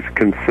them as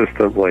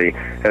consistently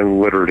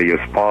and literally as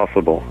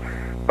possible.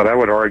 But I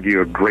would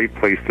argue a great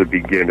place to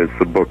begin is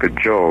the book of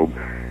Job,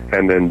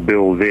 and then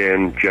build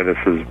in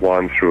Genesis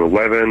 1 through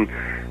 11,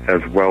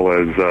 as well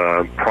as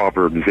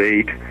Proverbs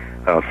 8,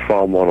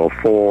 Psalm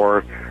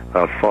 104,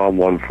 Psalm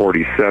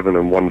 147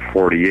 and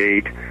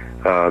 148,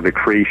 the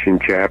creation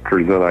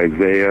chapters in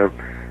Isaiah,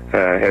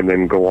 and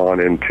then go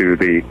on into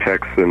the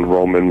texts in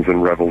Romans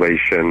and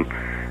Revelation.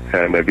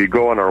 And if you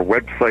go on our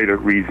website at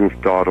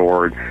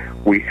reasons.org,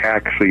 we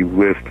actually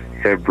list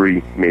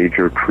every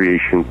major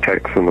creation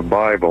text in the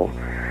Bible.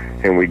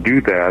 And we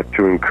do that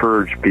to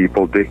encourage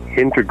people to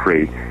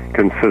integrate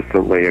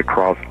consistently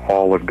across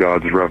all of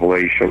God's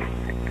revelation.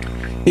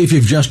 If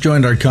you've just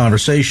joined our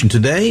conversation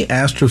today,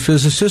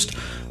 astrophysicist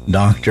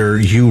Dr.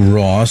 Hugh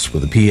Ross,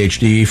 with a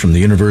Ph.D. from the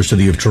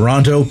University of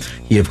Toronto.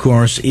 He, of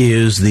course,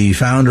 is the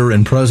founder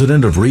and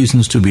president of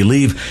Reasons to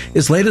Believe.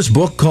 His latest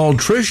book,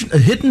 called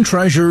Hidden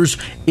Treasures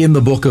in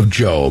the Book of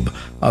Job,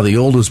 the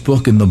oldest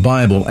book in the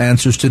Bible,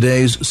 answers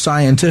today's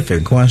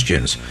scientific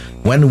questions.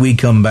 When we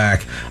come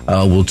back,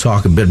 we'll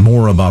talk a bit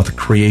more about the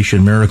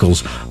creation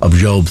miracles of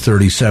Job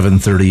 37,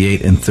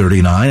 38, and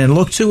 39, and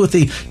look, too, at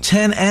the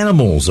 10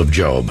 animals of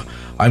Job.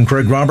 I'm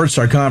Craig Roberts.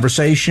 Our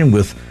conversation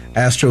with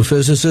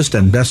astrophysicist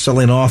and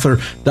best-selling author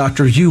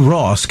Dr. Hugh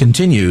Ross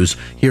continues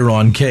here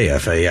on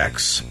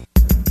KFAX.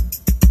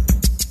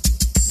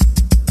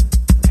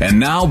 And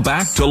now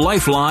back to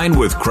Lifeline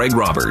with Craig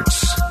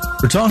Roberts.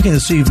 We're talking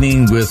this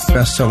evening with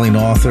best-selling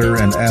author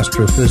and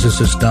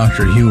astrophysicist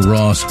Dr. Hugh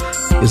Ross.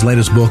 His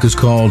latest book is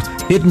called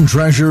Hidden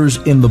Treasures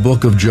in the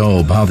Book of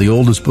Job, how the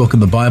oldest book in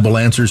the Bible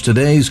answers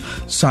today's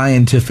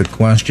scientific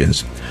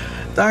questions.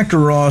 Dr.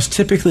 Ross,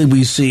 typically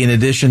we see, in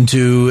addition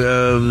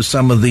to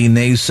some of the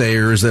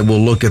naysayers that will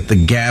look at the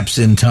gaps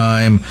in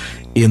time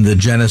in the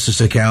Genesis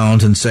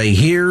account and say,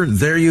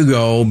 there you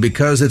go,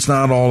 because it's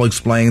not all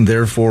explained,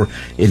 therefore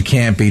it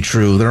can't be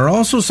true. There are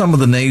also some of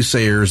the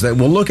naysayers that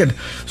will look at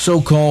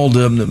so-called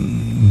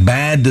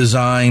bad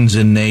designs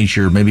in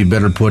nature, maybe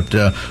better put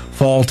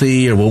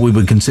faulty, or what we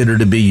would consider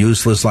to be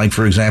useless, like,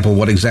 for example,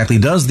 what exactly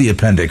does the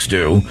appendix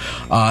do?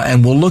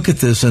 And we'll look at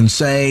this and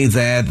say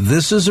that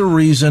this is a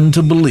reason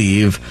to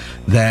believe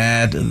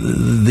that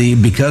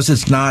because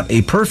it's not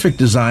a perfect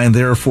design,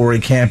 therefore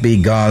it can't be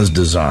God's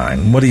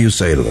design. What do you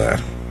say to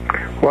that?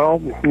 Well,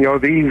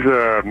 these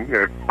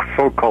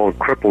so-called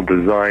crippled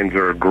designs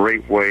are a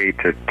great way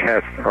to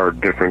test our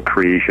different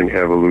creation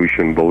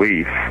evolution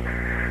beliefs.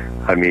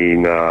 I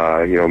mean,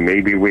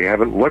 maybe we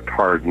haven't looked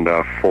hard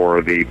enough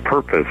for the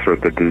purpose or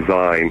the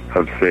design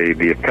of, say,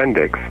 the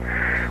appendix.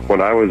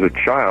 When I was a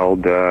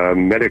child,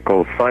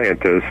 medical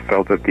scientists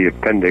felt that the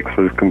appendix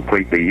was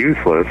completely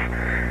useless.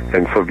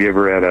 And so if you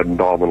ever had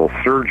abdominal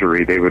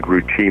surgery, they would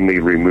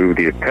routinely remove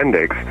the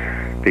appendix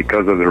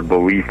because of their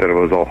belief that it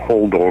was a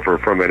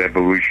holdover from an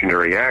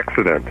evolutionary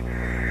accident.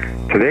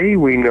 Today,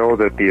 we know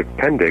that the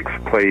appendix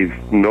plays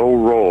no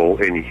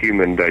role in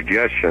human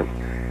digestion,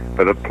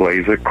 but it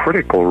plays a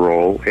critical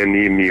role in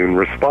the immune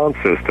response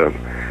system.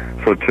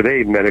 So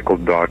today, medical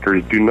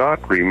doctors do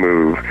not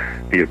remove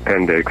the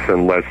appendix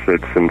unless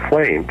it's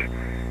inflamed.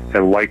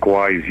 And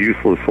likewise,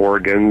 useless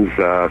organs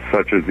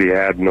such as the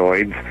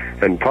adenoids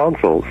and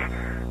tonsils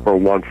were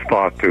once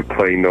thought to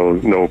play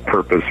no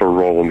purpose or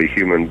role in the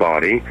human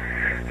body.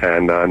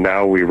 And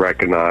now we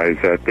recognize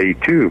that they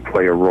too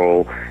play a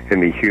role in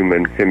the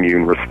human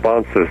immune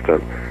response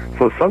system.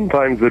 So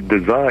sometimes the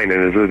design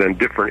is in a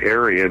different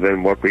area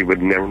than what we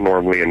would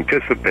normally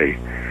anticipate.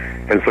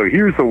 And so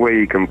here's the way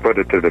you can put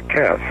it to the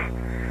test.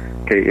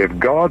 Okay, if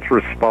God's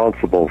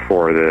responsible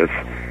for this,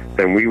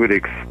 then we would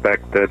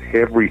expect that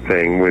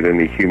everything within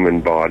the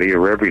human body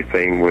or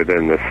everything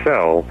within the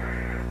cell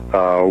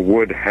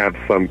would have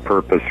some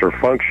purpose or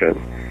function.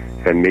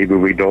 And maybe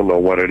we don't know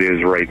what it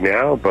is right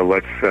now, but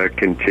let's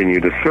continue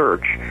to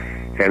search.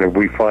 And if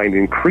we find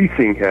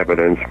increasing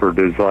evidence for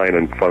design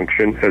and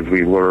function as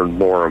we learn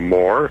more and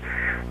more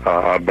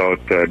about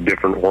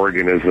different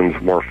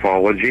organisms'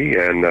 morphology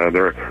and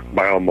their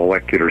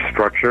biomolecular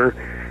structure,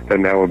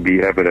 then that would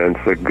be evidence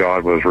that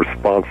God was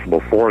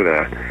responsible for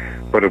that.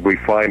 But if we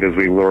find as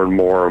we learn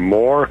more and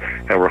more,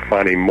 and we're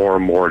finding more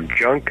and more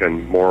junk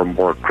and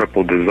more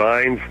crippled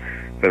designs,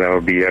 then that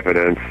would be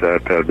evidence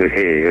that,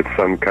 hey, it's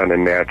some kind of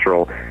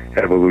natural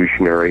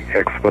evolutionary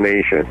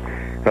explanation.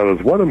 Now,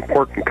 there's one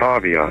important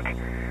caveat.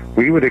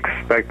 We would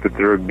expect that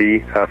there would be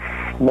a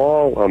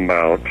small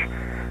amount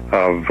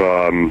of,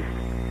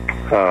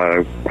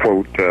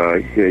 quote,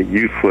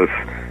 useless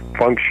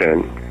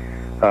function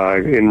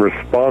in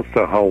response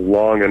to how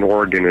long an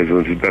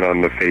organism has been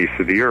on the face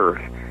of the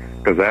earth.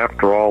 Because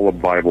after all, the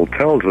Bible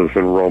tells us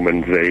in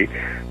Romans 8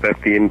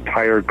 that the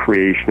entire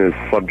creation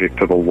is subject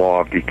to the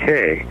law of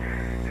decay.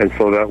 And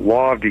so that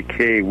law of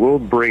decay will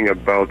bring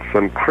about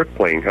some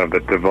crippling of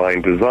the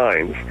divine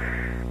designs.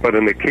 But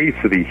in the case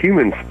of the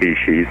human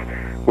species,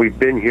 we've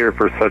been here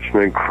for such an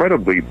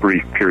incredibly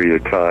brief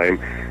period of time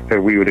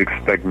that we would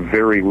expect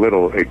very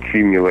little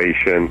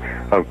accumulation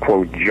of,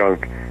 quote,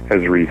 junk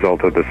as a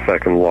result of the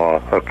second law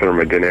of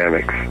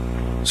thermodynamics.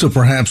 So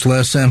perhaps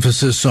less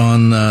emphasis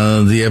on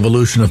the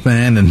evolution of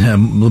man and have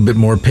a little bit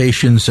more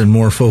patience and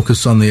more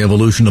focus on the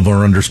evolution of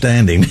our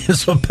understanding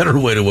is a better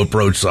way to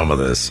approach some of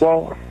this.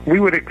 Well,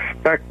 we would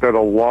expect that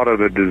a lot of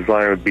the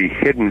design would be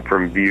hidden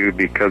from view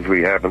because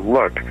we haven't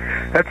looked.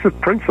 That's a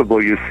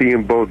principle you see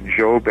in both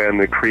Job and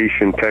the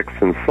creation texts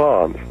and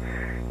Psalms.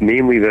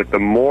 Namely that the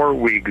more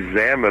we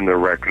examine the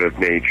record of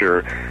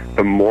nature,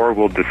 the more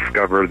we'll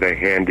discover the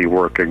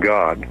handiwork of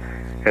God.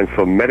 And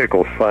so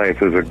medical science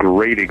is a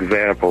great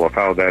example of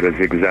how that is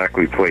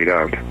exactly played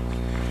out.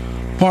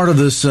 Part of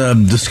this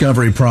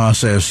discovery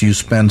process, you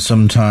spent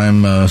some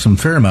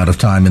fair amount of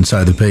time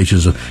inside the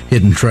pages of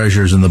Hidden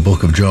Treasures in the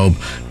Book of Job,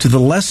 to the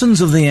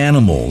lessons of the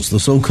animals, the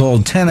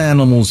so-called 10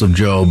 animals of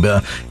Job.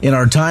 In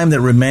our time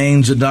that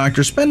remains,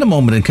 Doctor, spend a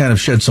moment and kind of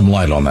shed some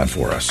light on that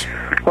for us.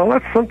 Well,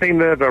 that's something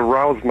that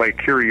aroused my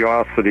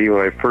curiosity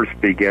when I first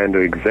began to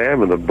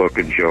examine the Book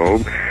of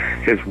Job,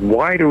 is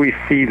why do we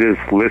see this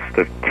list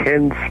of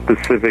 10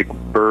 specific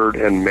bird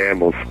and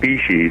mammal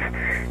species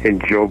in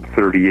Job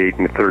 38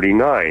 and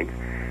 39?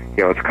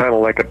 You know, it's kind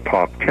of like a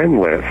top 10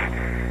 list.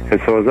 And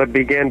so as I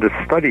began to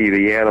study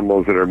the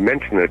animals that are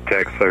mentioned in the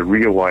text, I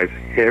realized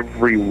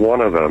every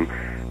one of them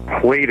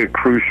played a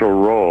crucial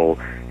role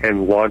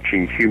in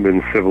launching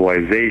human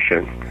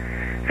civilization.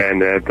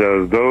 And that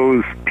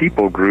those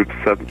people groups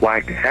that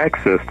lacked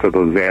access to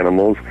those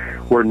animals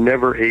were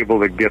never able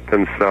to get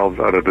themselves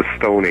out of the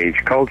Stone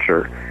Age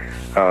culture.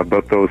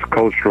 But those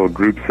cultural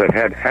groups that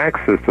had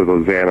access to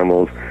those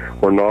animals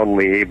were not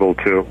only able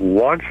to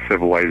launch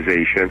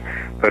civilization,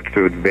 but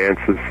to advance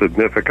it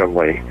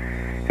significantly.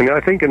 And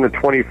I think in the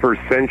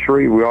 21st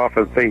century, we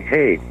often think,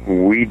 hey,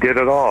 we did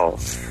it all.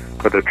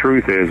 But the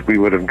truth is, we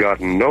would have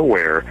gotten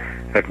nowhere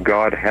if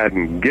God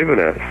hadn't given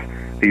us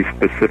these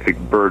specific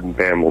bird and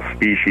mammal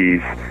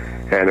species,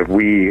 and if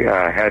we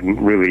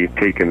hadn't really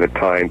taken the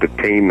time to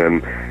tame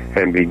them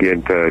and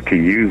begin to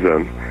use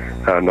them,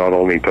 not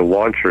only to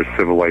launch our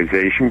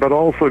civilization, but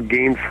also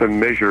gain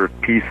some measure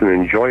of peace and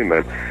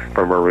enjoyment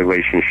from our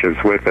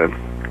relationships with them.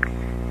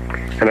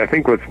 And I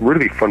think what's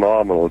really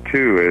phenomenal,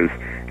 too,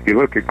 is if you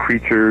look at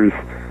creatures,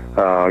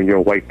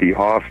 like the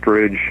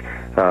ostrich,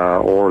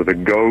 or the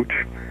goat,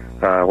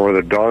 or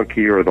the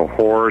donkey, or the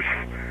horse,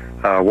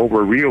 what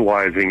we're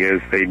realizing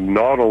is they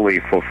not only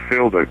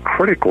fulfilled a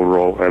critical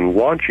role in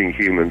launching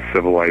human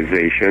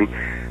civilization,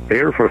 they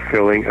are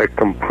fulfilling a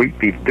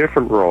completely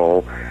different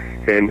role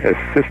in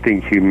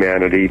assisting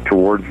humanity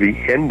towards the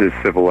end of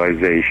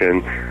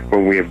civilization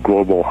when we have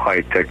global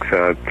high-tech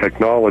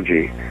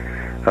technology.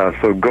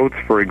 So goats,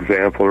 for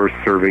example, are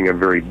serving a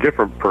very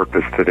different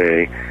purpose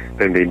today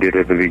than they did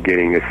at the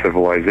beginning of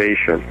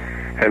civilization.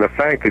 And the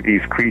fact that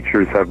these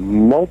creatures have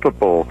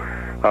multiple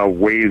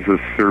ways of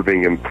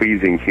serving and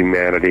pleasing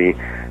humanity,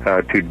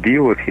 to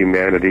deal with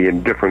humanity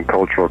in different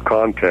cultural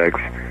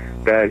contexts,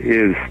 that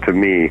is, to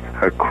me,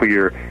 a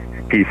clear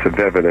piece of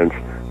evidence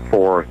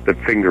for the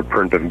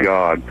fingerprint of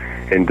God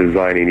in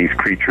designing these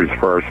creatures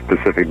for our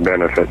specific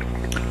benefit.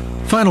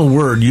 Final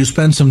word, you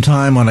spent some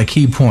time on a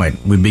key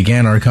point. We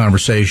began our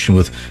conversation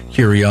with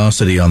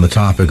curiosity on the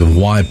topic of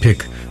why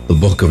pick the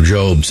Book of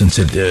Job, since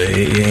it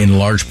in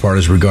large part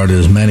is regarded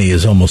as many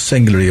as almost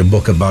singularly a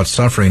book about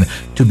suffering.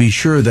 To be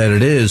sure that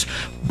it is,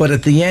 but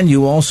at the end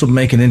you also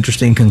make an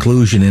interesting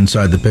conclusion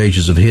inside the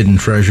pages of Hidden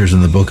Treasures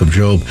in the Book of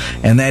Job,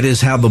 and that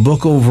is how the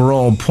book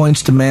overall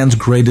points to man's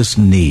greatest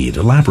need.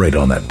 Elaborate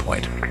on that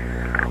point.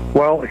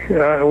 Well,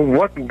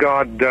 what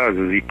God does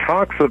is he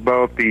talks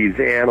about these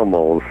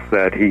animals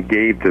that he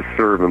gave to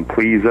serve and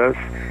please us,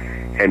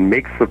 and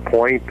makes the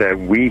point that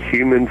we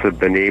humans have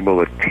been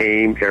able to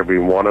tame every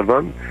one of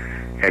them,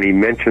 And he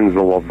mentions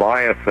the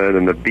Leviathan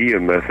and the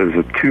Behemoth as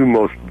the two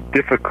most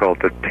difficult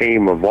to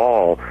tame of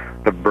all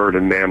the bird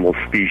and mammal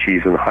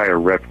species and higher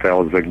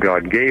reptiles that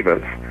God gave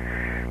us.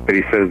 But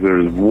he says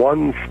there's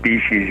one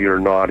species you're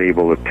not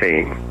able to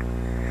tame,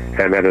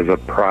 and that is a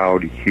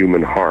proud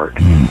human heart.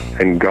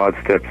 And God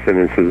steps in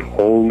and says,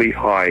 only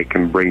I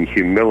can bring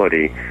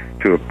humility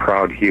to a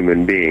proud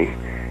human being.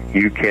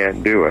 You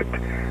can't do it.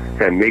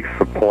 And makes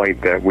the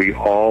point that we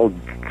all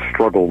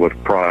struggle with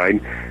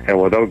pride, and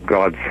without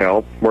God's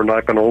help, we're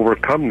not going to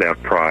overcome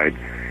that pride.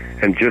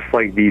 And just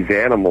like these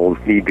animals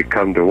need to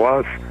come to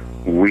us,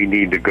 we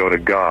need to go to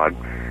God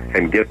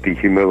and get the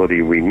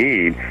humility we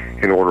need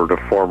in order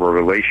to form a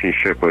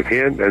relationship with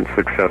Him and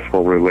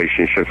successful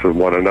relationships with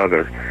one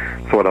another.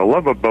 So what I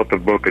love about the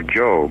book of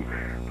Job,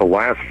 the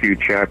last few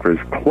chapters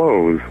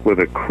close with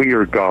a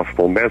clear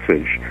gospel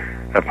message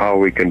of how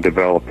we can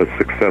develop a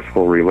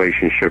successful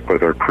relationship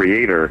with our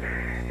Creator.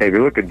 And if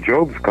you look at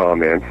Job's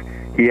comments,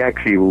 he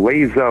actually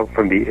lays out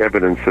from the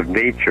evidence of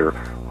nature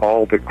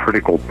all the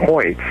critical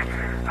points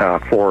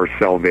for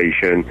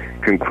salvation,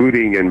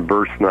 concluding in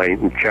verse 9,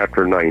 in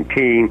chapter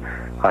 19,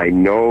 I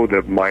know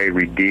that my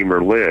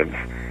Redeemer lives,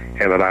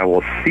 and that I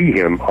will see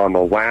Him on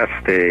the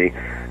last day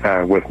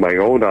with my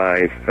own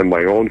eyes and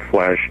my own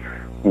flesh.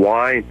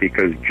 Why?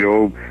 Because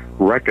Job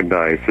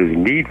recognized his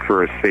need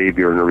for a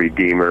Savior and a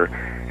Redeemer,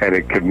 and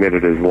had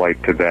committed his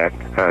life to that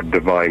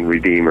divine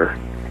Redeemer.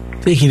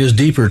 Taking us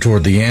deeper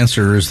toward the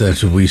answers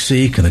that we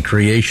seek in the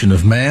creation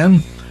of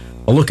man,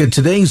 a look at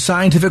today's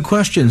scientific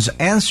questions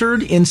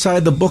answered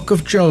inside the Book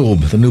of Job,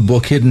 the new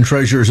book, Hidden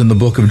Treasures in the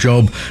Book of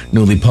Job,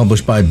 newly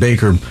published by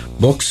Baker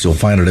Books. You'll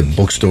find it at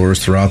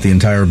bookstores throughout the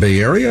entire Bay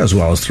Area, as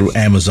well as through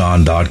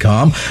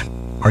Amazon.com.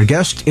 Our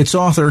guest, its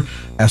author,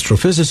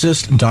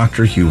 astrophysicist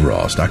Dr. Hugh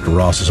Ross. Dr.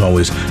 Ross, as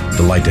always, a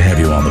delight to have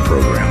you on the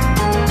program.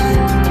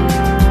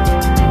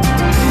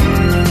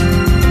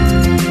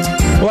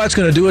 Well, that's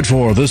going to do it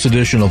for this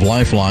edition of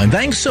Lifeline.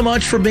 Thanks so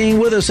much for being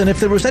with us. And if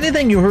there was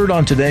anything you heard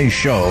on today's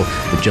show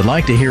that you'd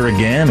like to hear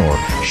again or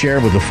share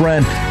with a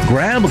friend,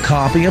 grab a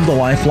copy of the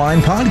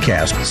Lifeline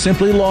podcast.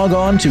 Simply log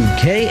on to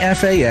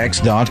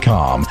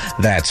KFAX.com.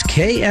 That's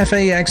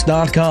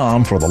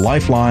KFAX.com for the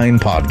Lifeline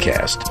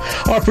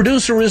podcast. Our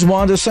producer is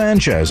Wanda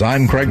Sanchez.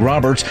 I'm Craig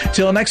Roberts.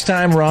 Till next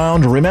time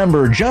round,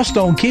 remember, just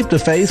don't keep the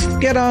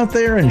faith. Get out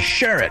there and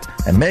share it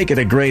and make it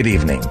a great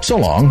evening. So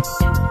long.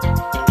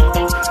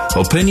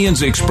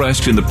 Opinions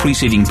expressed in the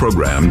preceding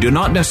program do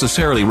not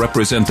necessarily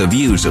represent the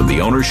views of the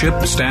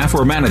ownership, staff,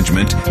 or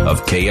management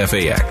of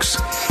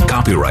KFAX.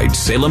 Copyright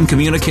Salem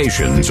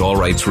Communications, all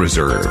rights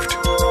reserved.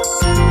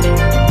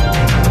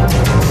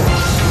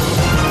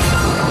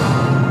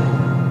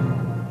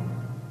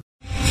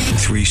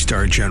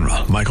 3-star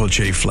General Michael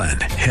J.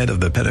 Flynn, head of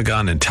the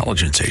Pentagon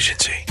Intelligence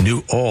Agency,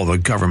 knew all the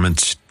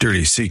government's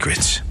dirty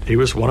secrets. He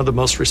was one of the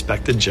most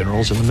respected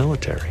generals in the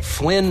military.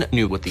 Flynn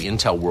knew what the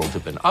intel world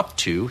had been up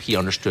to. He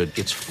understood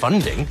its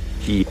funding.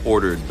 He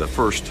ordered the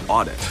first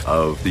audit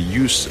of the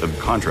use of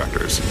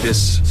contractors.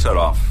 This set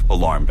off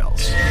alarm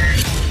bells.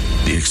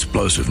 The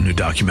explosive new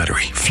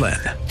documentary, Flynn,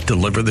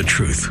 Deliver the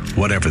Truth,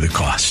 Whatever the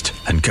Cost,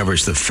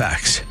 uncovers the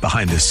facts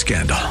behind this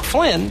scandal.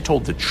 Flynn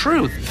told the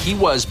truth. He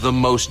was the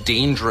most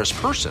dangerous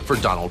person for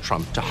Donald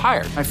Trump to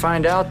hire. I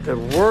find out the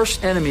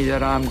worst enemy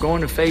that I'm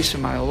going to face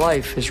in my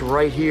life is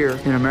right here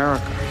in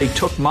America. They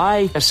took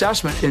my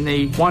assessment and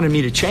they wanted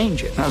me to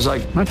change it. And I was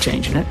like, I'm not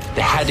changing it.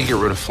 They had to get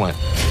rid of Flynn.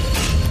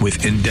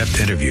 With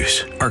in-depth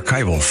interviews,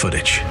 archival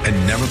footage, and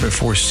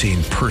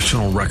never-before-seen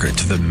personal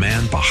records of the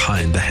man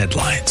behind the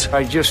headlines.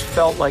 I just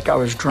felt like I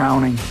was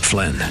drowning.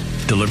 Flynn,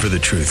 Deliver the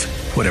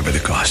Truth, Whatever the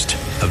Cost.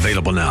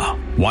 Available now.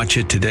 Watch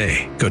it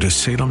today. Go to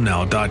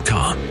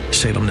salemnow.com.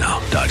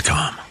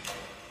 salemnow.com.